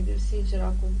absolut penibil, sincer,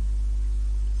 acum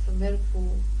să merg cu...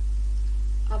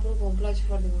 Apropo, îmi place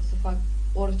foarte mult să fac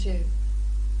orice,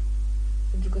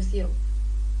 pentru că sunt eu.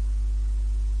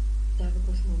 Dar nu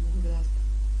pot să mă bucur de asta.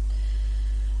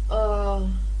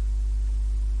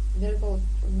 Merg cu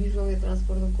un mijloc de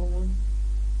transport în comun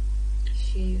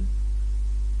și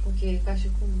ok, ca și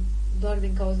cum doar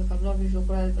din cauza că am luat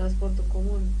mijlocul ăla de transport în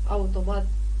comun, automat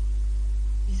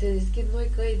mi se deschid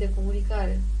noi căi de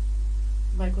comunicare.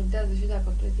 Mai contează și dacă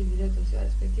am plătit biletul ziua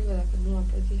respectivă, dacă nu l-am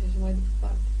plătit și așa mai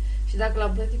departe. Și dacă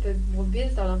l-am plătit pe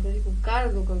mobil sau l-am plătit cu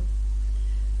cardul, că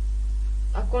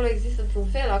acolo există într-un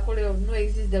fel, acolo nu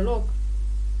există deloc.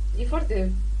 E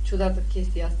foarte ciudată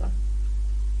chestia asta.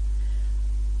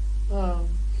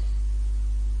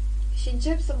 Și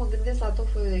încep să mă gândesc la tot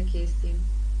felul de chestii.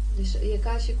 Deci e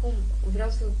ca și cum vreau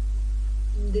să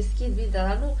îmi deschid mintea,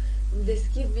 dar nu îmi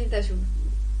deschid mintea și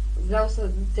vreau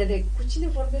să înțeleg cu cine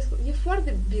vorbesc. E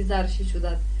foarte bizar și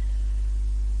ciudat.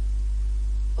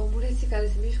 omuleții care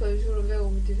se mișcă în jurul meu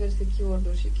cu diverse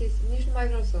keyword-uri și chestii, nici nu mai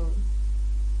vreau să...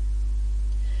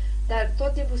 Dar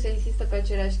tot timpul se insistă pe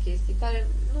aceleași chestii, care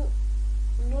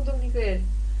nu duc nicăieri.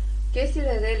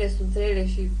 Chestiile rele sunt rele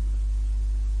și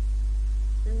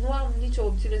nu am nicio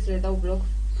opțiune să le dau bloc,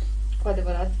 cu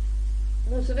adevărat.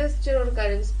 Mulțumesc celor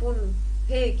care îmi spun,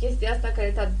 hei, chestia asta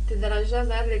care te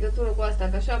deranjează are legătură cu asta,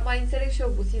 că așa mai înțeleg și eu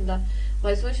puțin, dar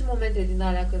mai sunt și momente din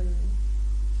alea când,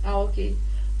 ok,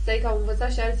 stai că au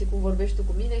învățat și alții cum vorbești tu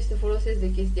cu mine și se folosesc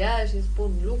de chestia aia și îmi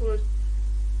spun lucruri.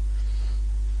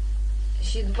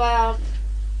 Și după aia,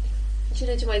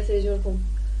 cine ce mai înțelege oricum?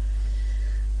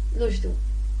 Nu știu.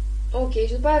 Ok,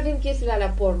 și după aia vin chestiile alea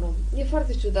porno. E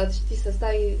foarte ciudat, știi,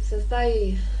 să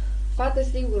stai fată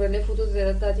singură, nefutută de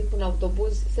atâta timp în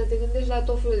autobuz, să te gândești la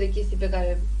tot felul de chestii pe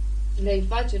care le-ai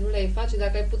face, nu le-ai face,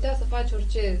 dacă ai putea să faci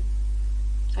orice,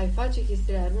 ai face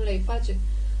chestiile aia, nu le-ai face.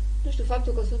 Nu știu,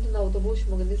 faptul că sunt în autobuz și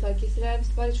mă gândesc la chestiile aia mi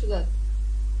se pare ciudat.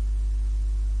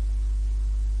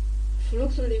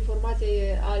 Fluxul de informație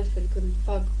e altfel când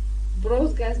fac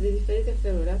broadcast de diferite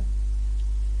feluri,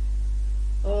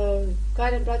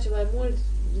 care îmi place mai mult,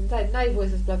 n-ai voie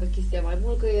să-ți placă chestia mai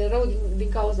mult, că e rău din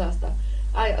cauza asta.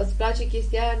 Îți place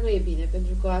chestia aia, nu e bine,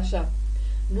 pentru că așa.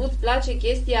 Nu-ți place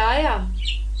chestia aia?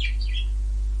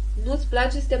 Nu-ți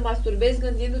place să te masturbezi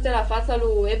gândindu-te la fața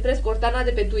lui Empress Cortana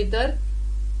de pe Twitter?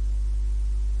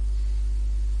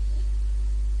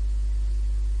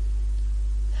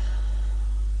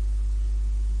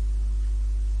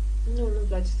 Nu-mi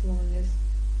place să mă gândesc.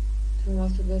 Să mă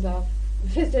masturbez la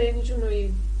festele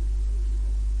niciunui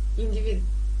individ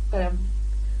care am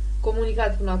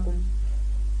comunicat până acum.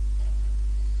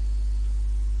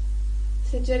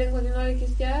 Se cere în continuare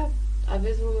chestia aia?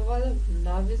 Aveți o dovadă? Nu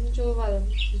aveți nicio dovadă.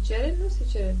 Se cere? Nu se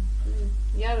cere.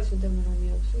 Iară suntem în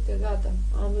 1800, gata.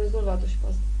 Am rezolvat-o și pe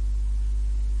asta.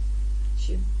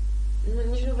 Și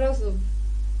nici nu vreau să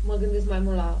mă gândesc mai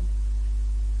mult la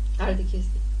alte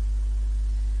chestii.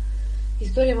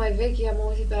 Istorie mai veche, am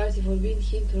auzit pe alții vorbind,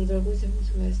 hinturi drăguțe,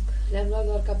 mulțumesc. Le-am luat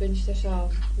doar ca pe niște așa,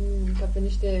 ca pe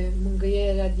niște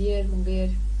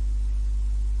mângâieri.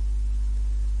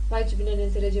 Vai, ce bine ne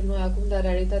înțelegem noi acum, dar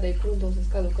realitatea e cruntă, o să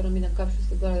scad o cărămină în cap și o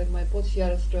să doară dacă mai pot și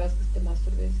iară să trebuiască să te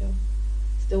masturbezi.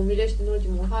 Să te umilești în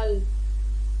ultimul hal,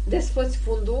 desfăți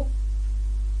fundul,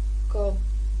 că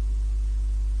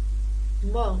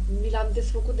mi l-am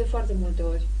desfăcut de foarte multe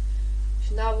ori.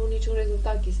 Și n-a avut niciun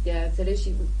rezultat chestia aia, înțelegi?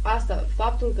 Și asta,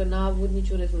 faptul că n-a avut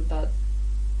niciun rezultat.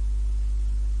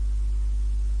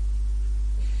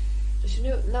 Și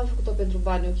n-am făcut-o pentru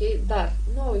bani, ok? Dar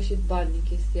nu au ieșit bani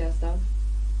din chestia asta.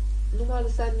 Nu m-a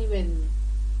lăsat nimeni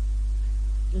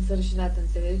însărcinat,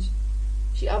 înțelegi?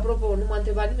 Și apropo, nu m-a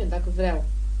întrebat nimeni dacă vreau.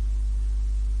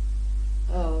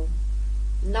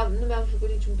 Nu mi-am făcut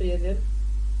niciun prieten.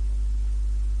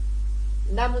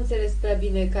 N-am înțeles prea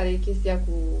bine care e chestia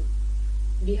cu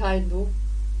behind-ul.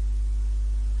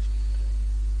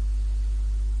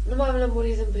 Nu m-am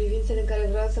lămurit în privințele în care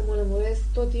vreau să mă lămuresc.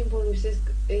 Tot timpul nu știesc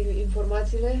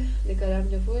informațiile de care am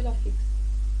nevoie la fix.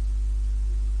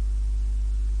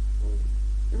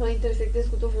 Mă intersectez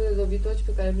cu tot felul de dobitoci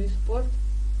pe care nu-i suport,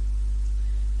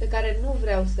 pe care nu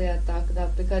vreau să-i atac,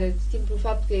 dar pe care simplu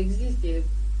fapt că există,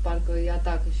 parcă îi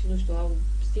atacă și nu știu,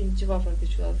 simt ceva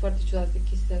foarte ciudat de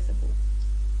chestia asta.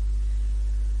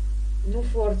 Nu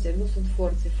forțe, nu sunt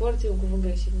forțe. Forțe e un cuvânt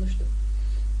greșit, nu știu.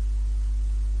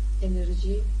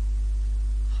 Energii.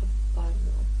 Habar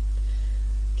nu.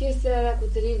 Chestiile alea cu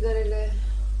triggerele.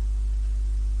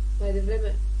 Mai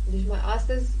devreme. Deci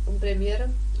astăzi, în premieră,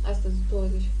 astăzi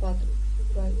 24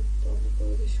 februarie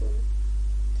 2021,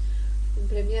 în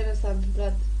premieră s-a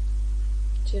întâmplat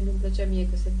ce nu-mi plăcea mie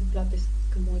că se întâmpla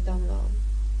când mă uitam la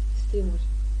stream-uri.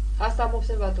 Asta am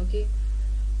observat, ok?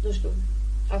 Nu știu,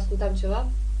 ascultam ceva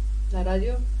la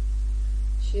radio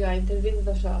și a intervenit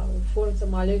așa o forță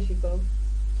malefică.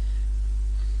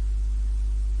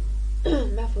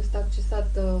 Mi-a fost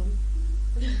accesat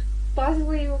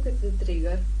password-ul către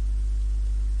trigger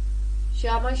și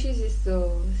am mai și zis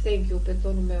thank you pe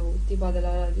tonul meu, tipa de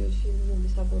la radio, și nu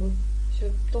mi s-a părut. Și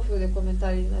tot felul de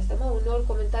comentarii din astea. Uneori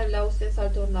comentariile au sens,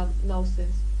 alteori n-au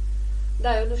sens.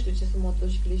 Da, eu nu știu ce sunt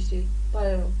motocicliștii,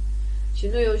 pare rău. Și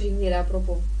nu e o jignire,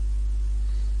 apropo.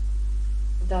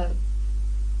 Dar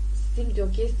simt o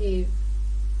chestie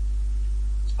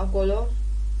acolo,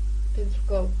 pentru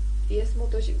că ies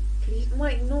motocicliști,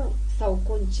 nu, sau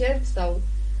concert, sau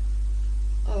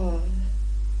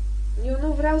eu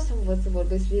nu vreau să învăț să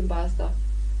vorbesc limba asta.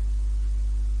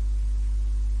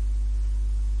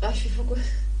 Aș fi făcut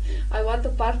I want a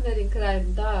partner in crime,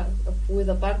 da, with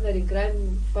a partner in crime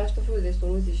faci tot felul de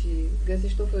soluții și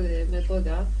găsești tot felul de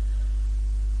metode,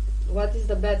 What is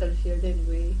the battlefield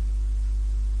anyway?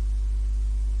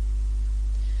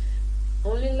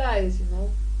 Only lies, you know?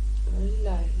 Only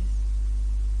lies.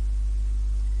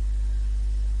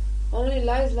 Only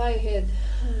lies lie ahead.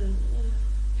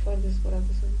 Foarte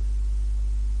spărată sunt.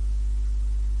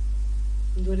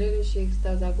 Durere și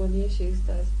extaz, agonie și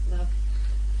extaz. Da.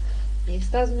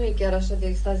 Extaz nu e chiar așa de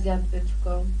extaziant, pentru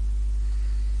că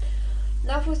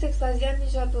n-a fost extaziant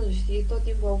nici atunci, știi? Tot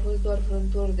timpul au fost doar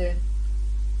frânturi de...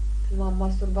 Când m-am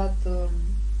masturbat...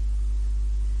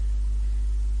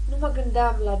 Nu mă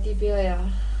gândeam la tipii ăia.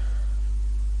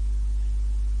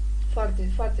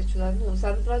 Foarte, foarte ciudat. Nu, s-a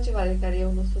întâmplat ceva de care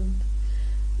eu nu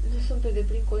sunt pe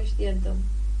deplin conștientă.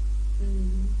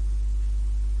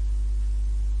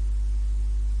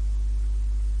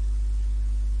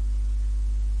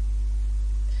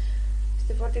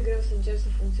 Este foarte greu să încerci să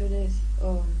funcționezi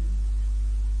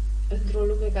într-o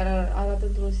lume care arată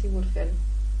într-un singur fel.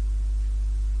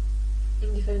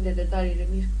 Indiferent de detaliile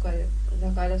mici cu care,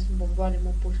 dacă alea sunt bomboane,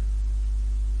 mă pușc.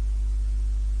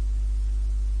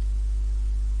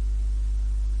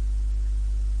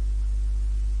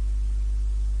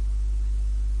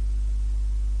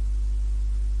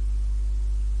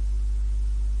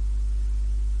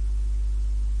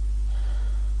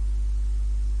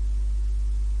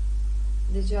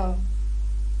 Degeaba.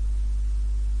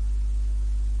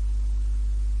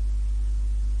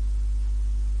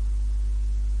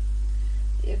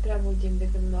 E prea mult timp de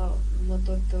când mă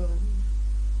tot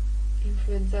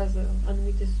influențează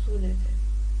anumite sunete.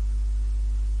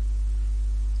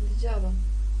 Degeaba.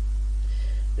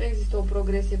 Nu există o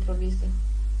progresie promisă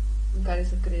în care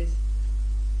să crezi.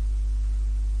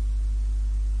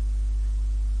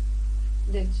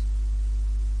 Deci,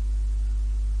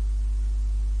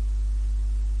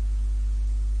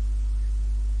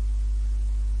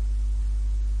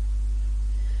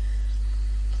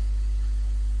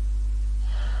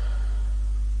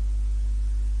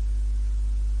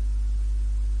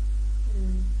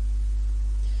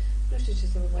 nu știu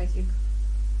ce să vă mai zic.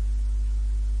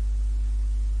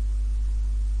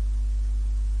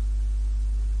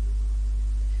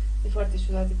 E foarte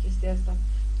ciudată chestia asta.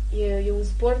 E un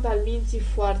sport al minții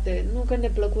foarte... Nu că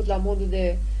neplăcut la modul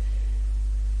de...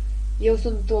 Eu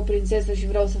sunt o prințesă și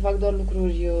vreau să fac doar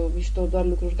lucruri mișto, doar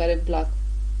lucruri care îmi plac.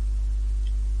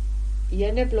 E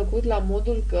neplăcut la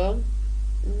modul că...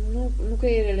 Nu că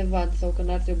e relevant sau că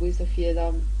n-ar trebui să fie,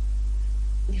 dar...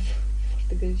 E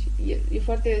foarte greșit. E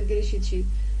foarte greșit și...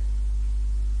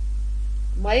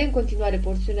 Mai e în continuare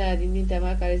porțiunea aia din mintea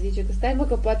mea care zice că stai mă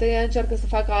că poate ea încearcă să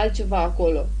facă altceva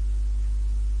acolo.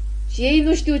 Și ei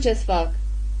nu știu ce să fac.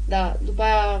 Da, după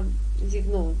aia zic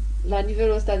nu. La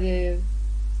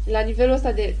nivelul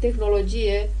ăsta de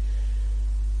tehnologie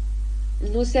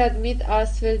nu se admit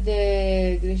astfel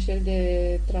de greșeli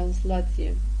de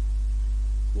translație.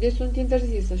 Deci sunt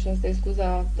interzisă și asta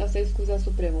e scuza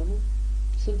supremă, nu?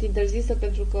 Sunt interzisă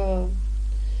pentru că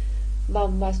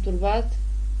m-am masturbat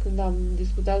când am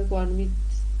discutat cu anumit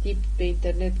tip pe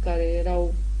internet care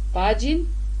erau pagini.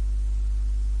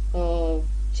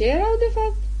 Ce erau de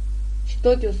fapt? Și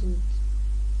tot eu sunt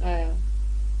aia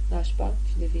nașpa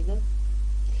și de vină.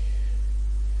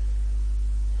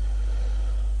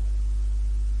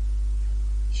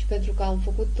 Și pentru că am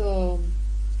făcut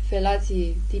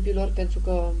felații tipilor pentru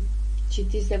că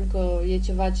citisem că e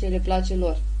ceva ce le place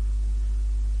lor.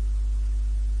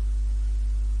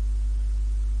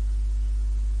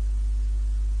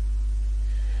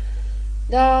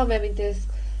 Da, mi-amintesc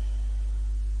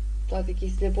toate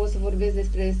chestiile. Pot să vorbesc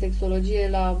despre sexologie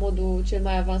la modul cel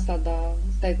mai avansat, dar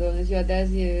stai că în ziua de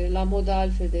azi e la modă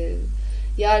altfel de...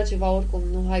 E altceva oricum,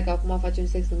 nu? Hai că acum facem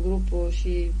sex în grup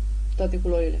și toate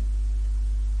culorile.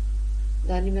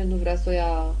 Dar nimeni nu vrea să o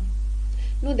ia...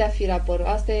 Nu de-a fi rapăr,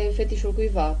 asta e fetișul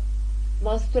cuiva.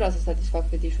 M-am săturat să satisfac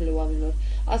fetișurile oamenilor.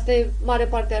 Asta e mare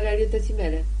parte a realității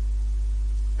mele.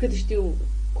 Cât știu,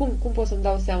 cum pot să-mi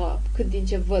dau seama, cât din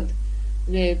ce văd,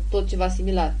 nu e tot ceva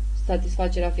similar.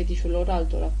 Satisfacerea fetișurilor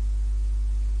altora.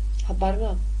 Habar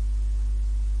n-am.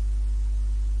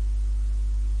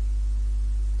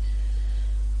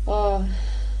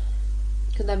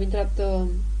 Când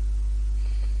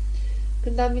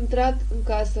am intrat în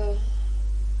casă,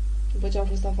 după ce am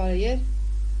fost afară ieri,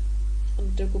 am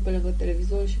trecut pe lângă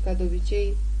televizor și ca de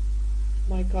obicei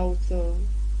mai caut să,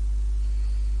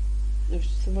 nu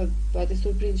știu, să văd, poate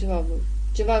surprind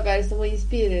ceva care să mă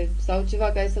inspire sau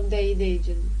ceva care să-mi dea idei,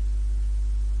 gen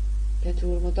pentru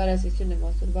următoarea sesiune de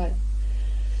masturbare.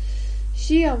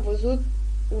 Și am văzut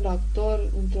un actor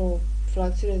într-o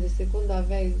fracțiune de secundă,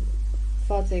 avea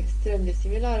fața extrem de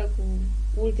similară cu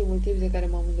ultimul tip de care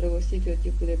m-am îndrăgostit eu,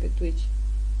 tipul de pe Twitch.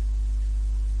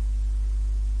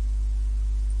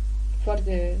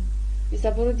 foarte... Mi s-a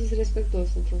părut disrespectuos,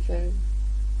 într-un fel.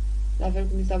 La fel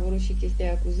cum mi s-a părut și chestia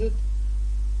aia cu zât.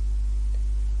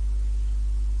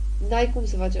 N-ai cum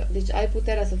să faci... Deci ai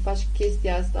puterea să faci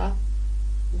chestia asta,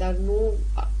 dar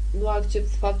nu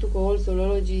accepti faptul că all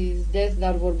zoology is death,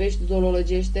 dar vorbești,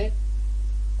 zoologește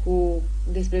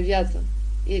despre viață.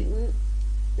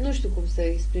 Nu știu cum să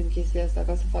exprim chestia asta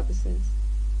ca să facă sens.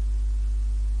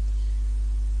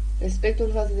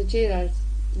 Respectul față de ceilalți.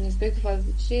 Respectul față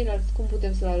de ceilalți, cum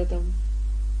putem să-l arătăm?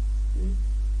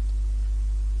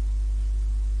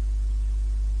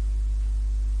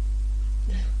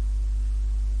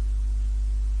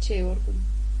 Ce e oricum?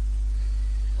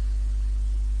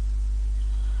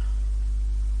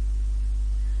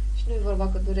 Și nu e vorba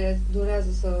că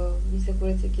durează să mi se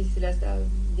curețe chestiile astea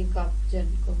din cap, gen,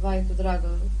 că vai tu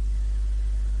dragă.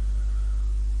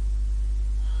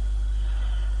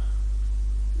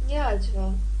 E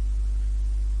altceva.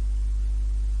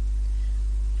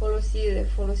 Folosire,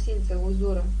 folosință,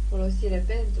 uzură, folosire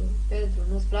pentru,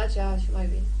 nu-ți place, și mai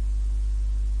bine.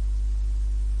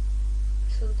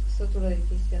 Sunt sătură de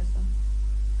chestia asta.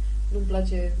 Nu-mi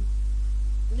place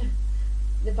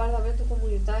departamentul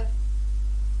comunitar.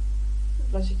 Nu-mi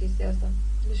place chestia asta.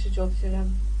 Nu știu ce opțiune am.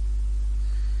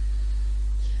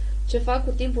 Ce fac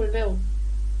cu timpul meu?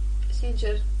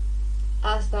 Sincer,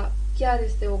 asta chiar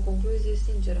este o concluzie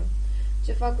sinceră.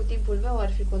 Ce fac cu timpul meu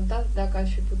ar fi contat dacă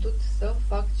aș fi putut să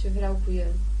fac ce vreau cu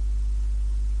el.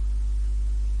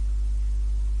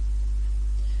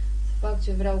 Să fac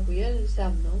ce vreau cu el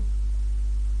înseamnă,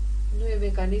 nu e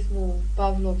mecanismul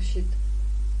Pavlov shit.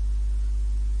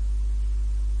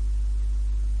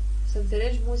 Să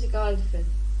înțelegi muzica altfel.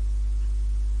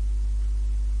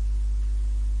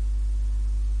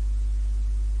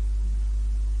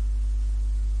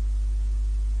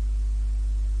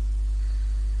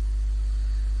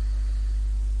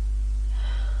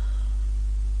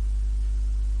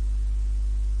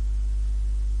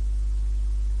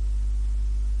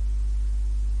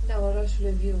 Da, orașul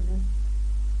e viu, nu?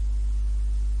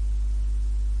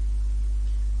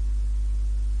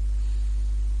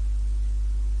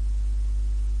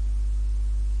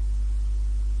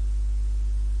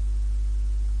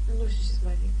 Nu știu ce să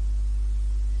mai zic.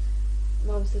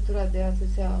 M-am săturat de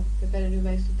atâția pe care nu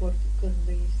mai suport când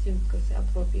îi simt că se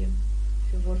apropie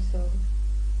și vor să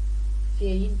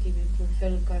fie intimi într-un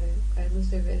fel în care nu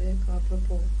se vede, că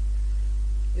apropo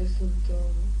eu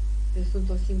sunt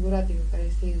o singuratică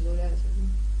care se izolează, nu?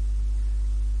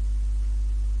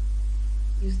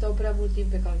 Eu stau prea mult timp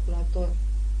pe calculator.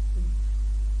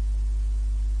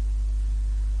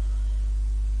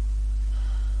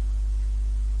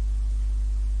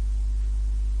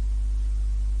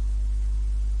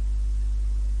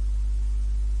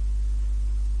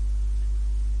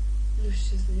 Nu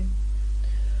știu ce să zic.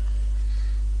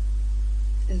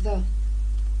 Da.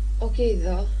 Ok,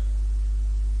 da.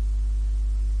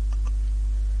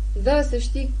 Da, să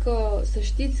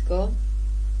știți că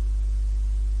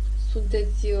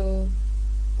sunteți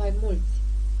mai mulți.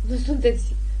 Nu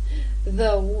sunteți the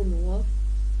unu.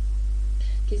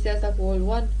 Chestia asta cu all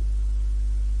one.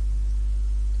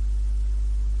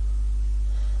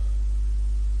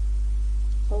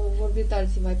 Au vorbit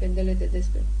alții mai pendelete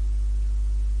despre.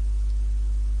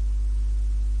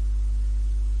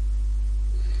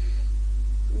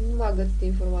 Nu m-a găsit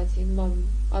informații, nu m-am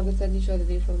agățat niciodată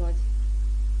de informații.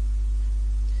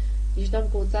 Nici n-am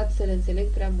căutat să le înțeleg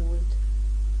prea mult.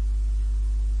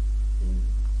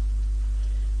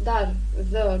 Dar,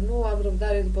 nu am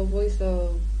răbdare după voi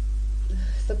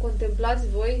să contemplați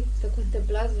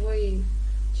voi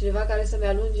cineva care să-mi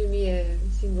alunge mie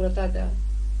singurătatea.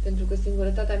 Pentru că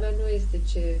singurătatea mea nu este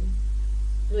ce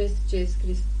e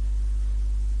scris.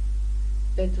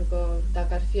 Pentru că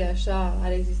dacă ar fi așa,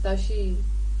 ar exista și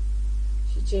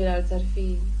ceilalți ar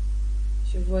fi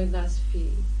și voi n-ați fi.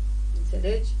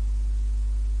 Înțelegi?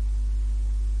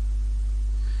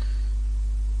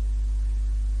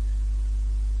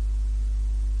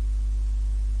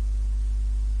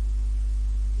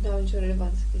 Nu au nicio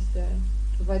relevanță chestia aia.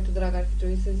 Vai tu, drag, ar fi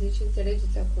trebuit să zici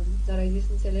înțelegeți acum, dar ai zis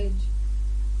înțelegi.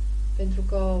 Pentru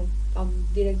că am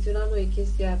direcționat noi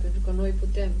chestia aia, pentru că noi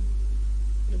putem.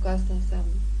 Pentru că asta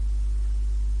înseamnă.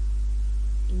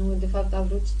 Nu, de fapt, a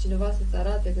vrut cineva să-ți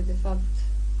arate că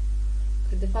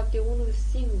de fapt e unul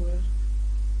singur.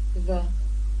 Da.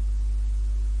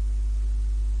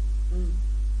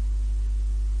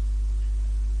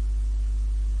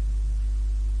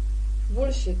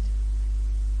 Bullshit.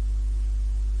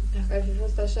 Dacă ar fi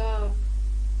fost așa,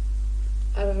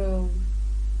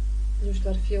 nu știu,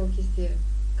 ar fi o chestie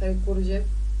care curge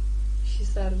și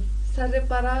s-ar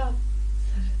repara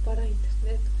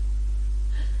internetul.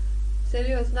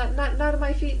 Serios, n-ar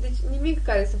mai fi, deci nimic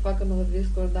care să facă nouă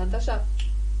discordant, așa.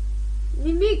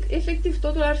 Nimic, efectiv,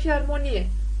 totul ar fi armonie.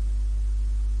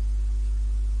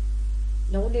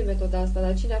 Dar unde e metoda asta?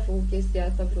 Dar cine a făcut chestia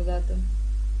asta vreodată?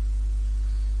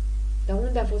 Dar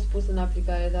unde a fost pus în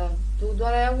aplicare? Da, tu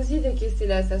doar ai auzit de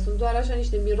chestiile astea, sunt doar așa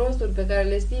niște mirosuri pe care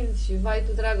le simți și vai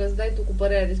tu dragă, îți dai tu cu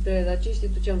părerea despre ele, dar ce știi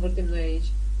tu ce învârtim noi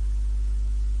aici?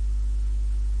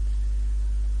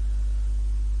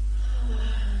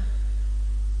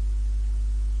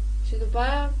 Și după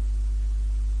aia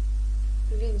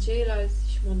vin ceilalți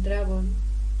și mă întreabă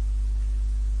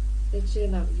de ce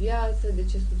n-am viață, de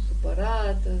ce sunt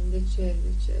supărată, de ce.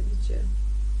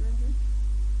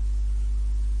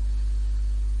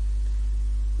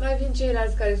 Mai vin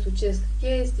ceilalți care sucesc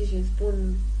chestii și îmi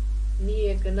spun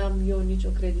mie că n-am eu nicio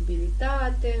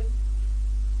credibilitate,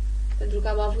 pentru că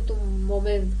am avut un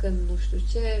moment când nu știu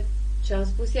ce și am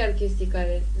spus iar chestii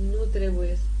care nu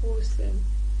trebuie spuse.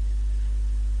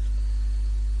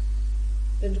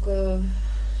 Pentru că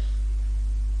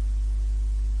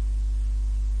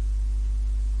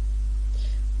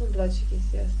nu-mi place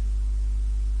chestia asta.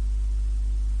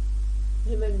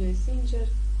 Nimeni nu e sincer,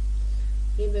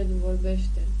 nimeni nu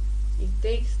vorbește. It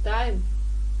takes time.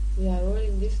 We are all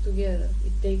in this together.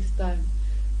 It takes time.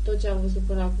 Tot ce am văzut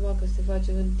până acum că se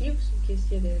face în timp sunt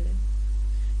chestii rele.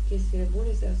 Chestiile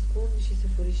bune se ascund și se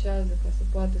furișează ca să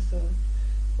poată să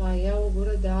mai ia o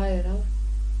gură de aer, da?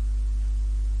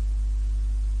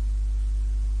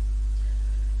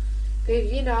 Că-i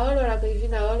vina ălora, că-i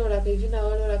vina ălora, că-i vina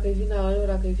ălora, că-i vina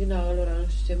ălora, că-i vina ălora, nu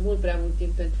știu ce, mult prea mult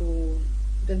timp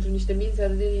pentru niște minți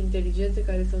atât de inteligente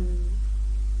care să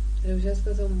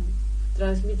reușească să-mi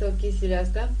transmită chestiile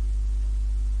astea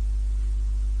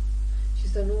și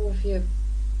să nu fie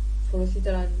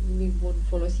folosite la nimic bun,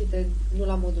 folosite nu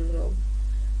la modul rău,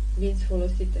 minți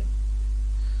folosite.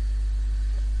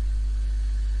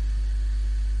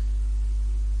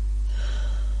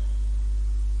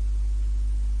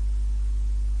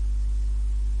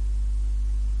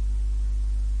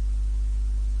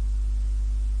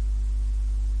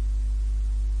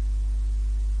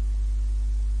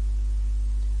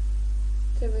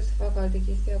 Trebuie să fac alte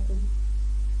chestii acum.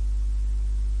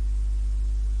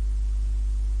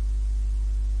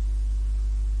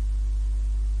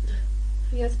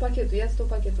 Ia-ți pachetul, ia-ți tot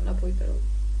pachetul înapoi, te rog.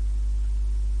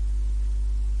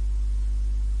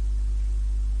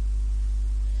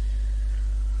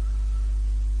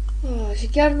 Și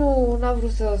chiar nu am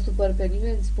vrut să supăr pe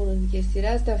nimeni spunând chestiile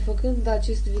astea, făcând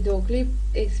acest videoclip,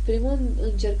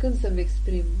 încercând să-mi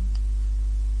exprim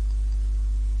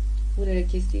unele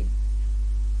chestii.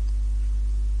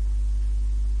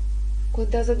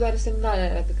 Contează doar semnalele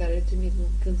alea pe care le trimit, nu?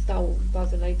 Când stau în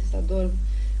pauză înainte să adorm,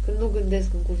 când nu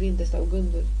gândesc în cuvinte sau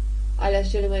gânduri. Alea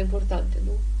sunt cele mai importante,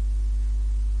 nu?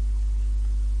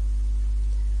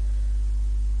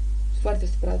 Sunt foarte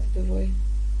supărată pe voi.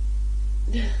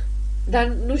 Dar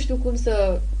nu știu cum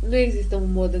să... Nu există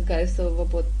un mod în care să vă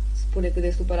pot spune cât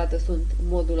de supărată sunt în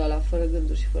modul ăla, fără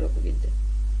gânduri și fără cuvinte.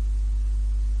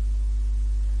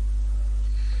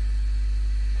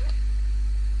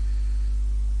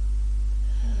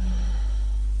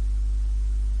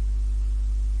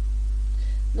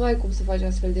 Nu ai cum să faci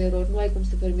astfel de erori, nu ai cum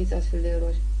să permiți astfel de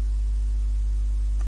erori.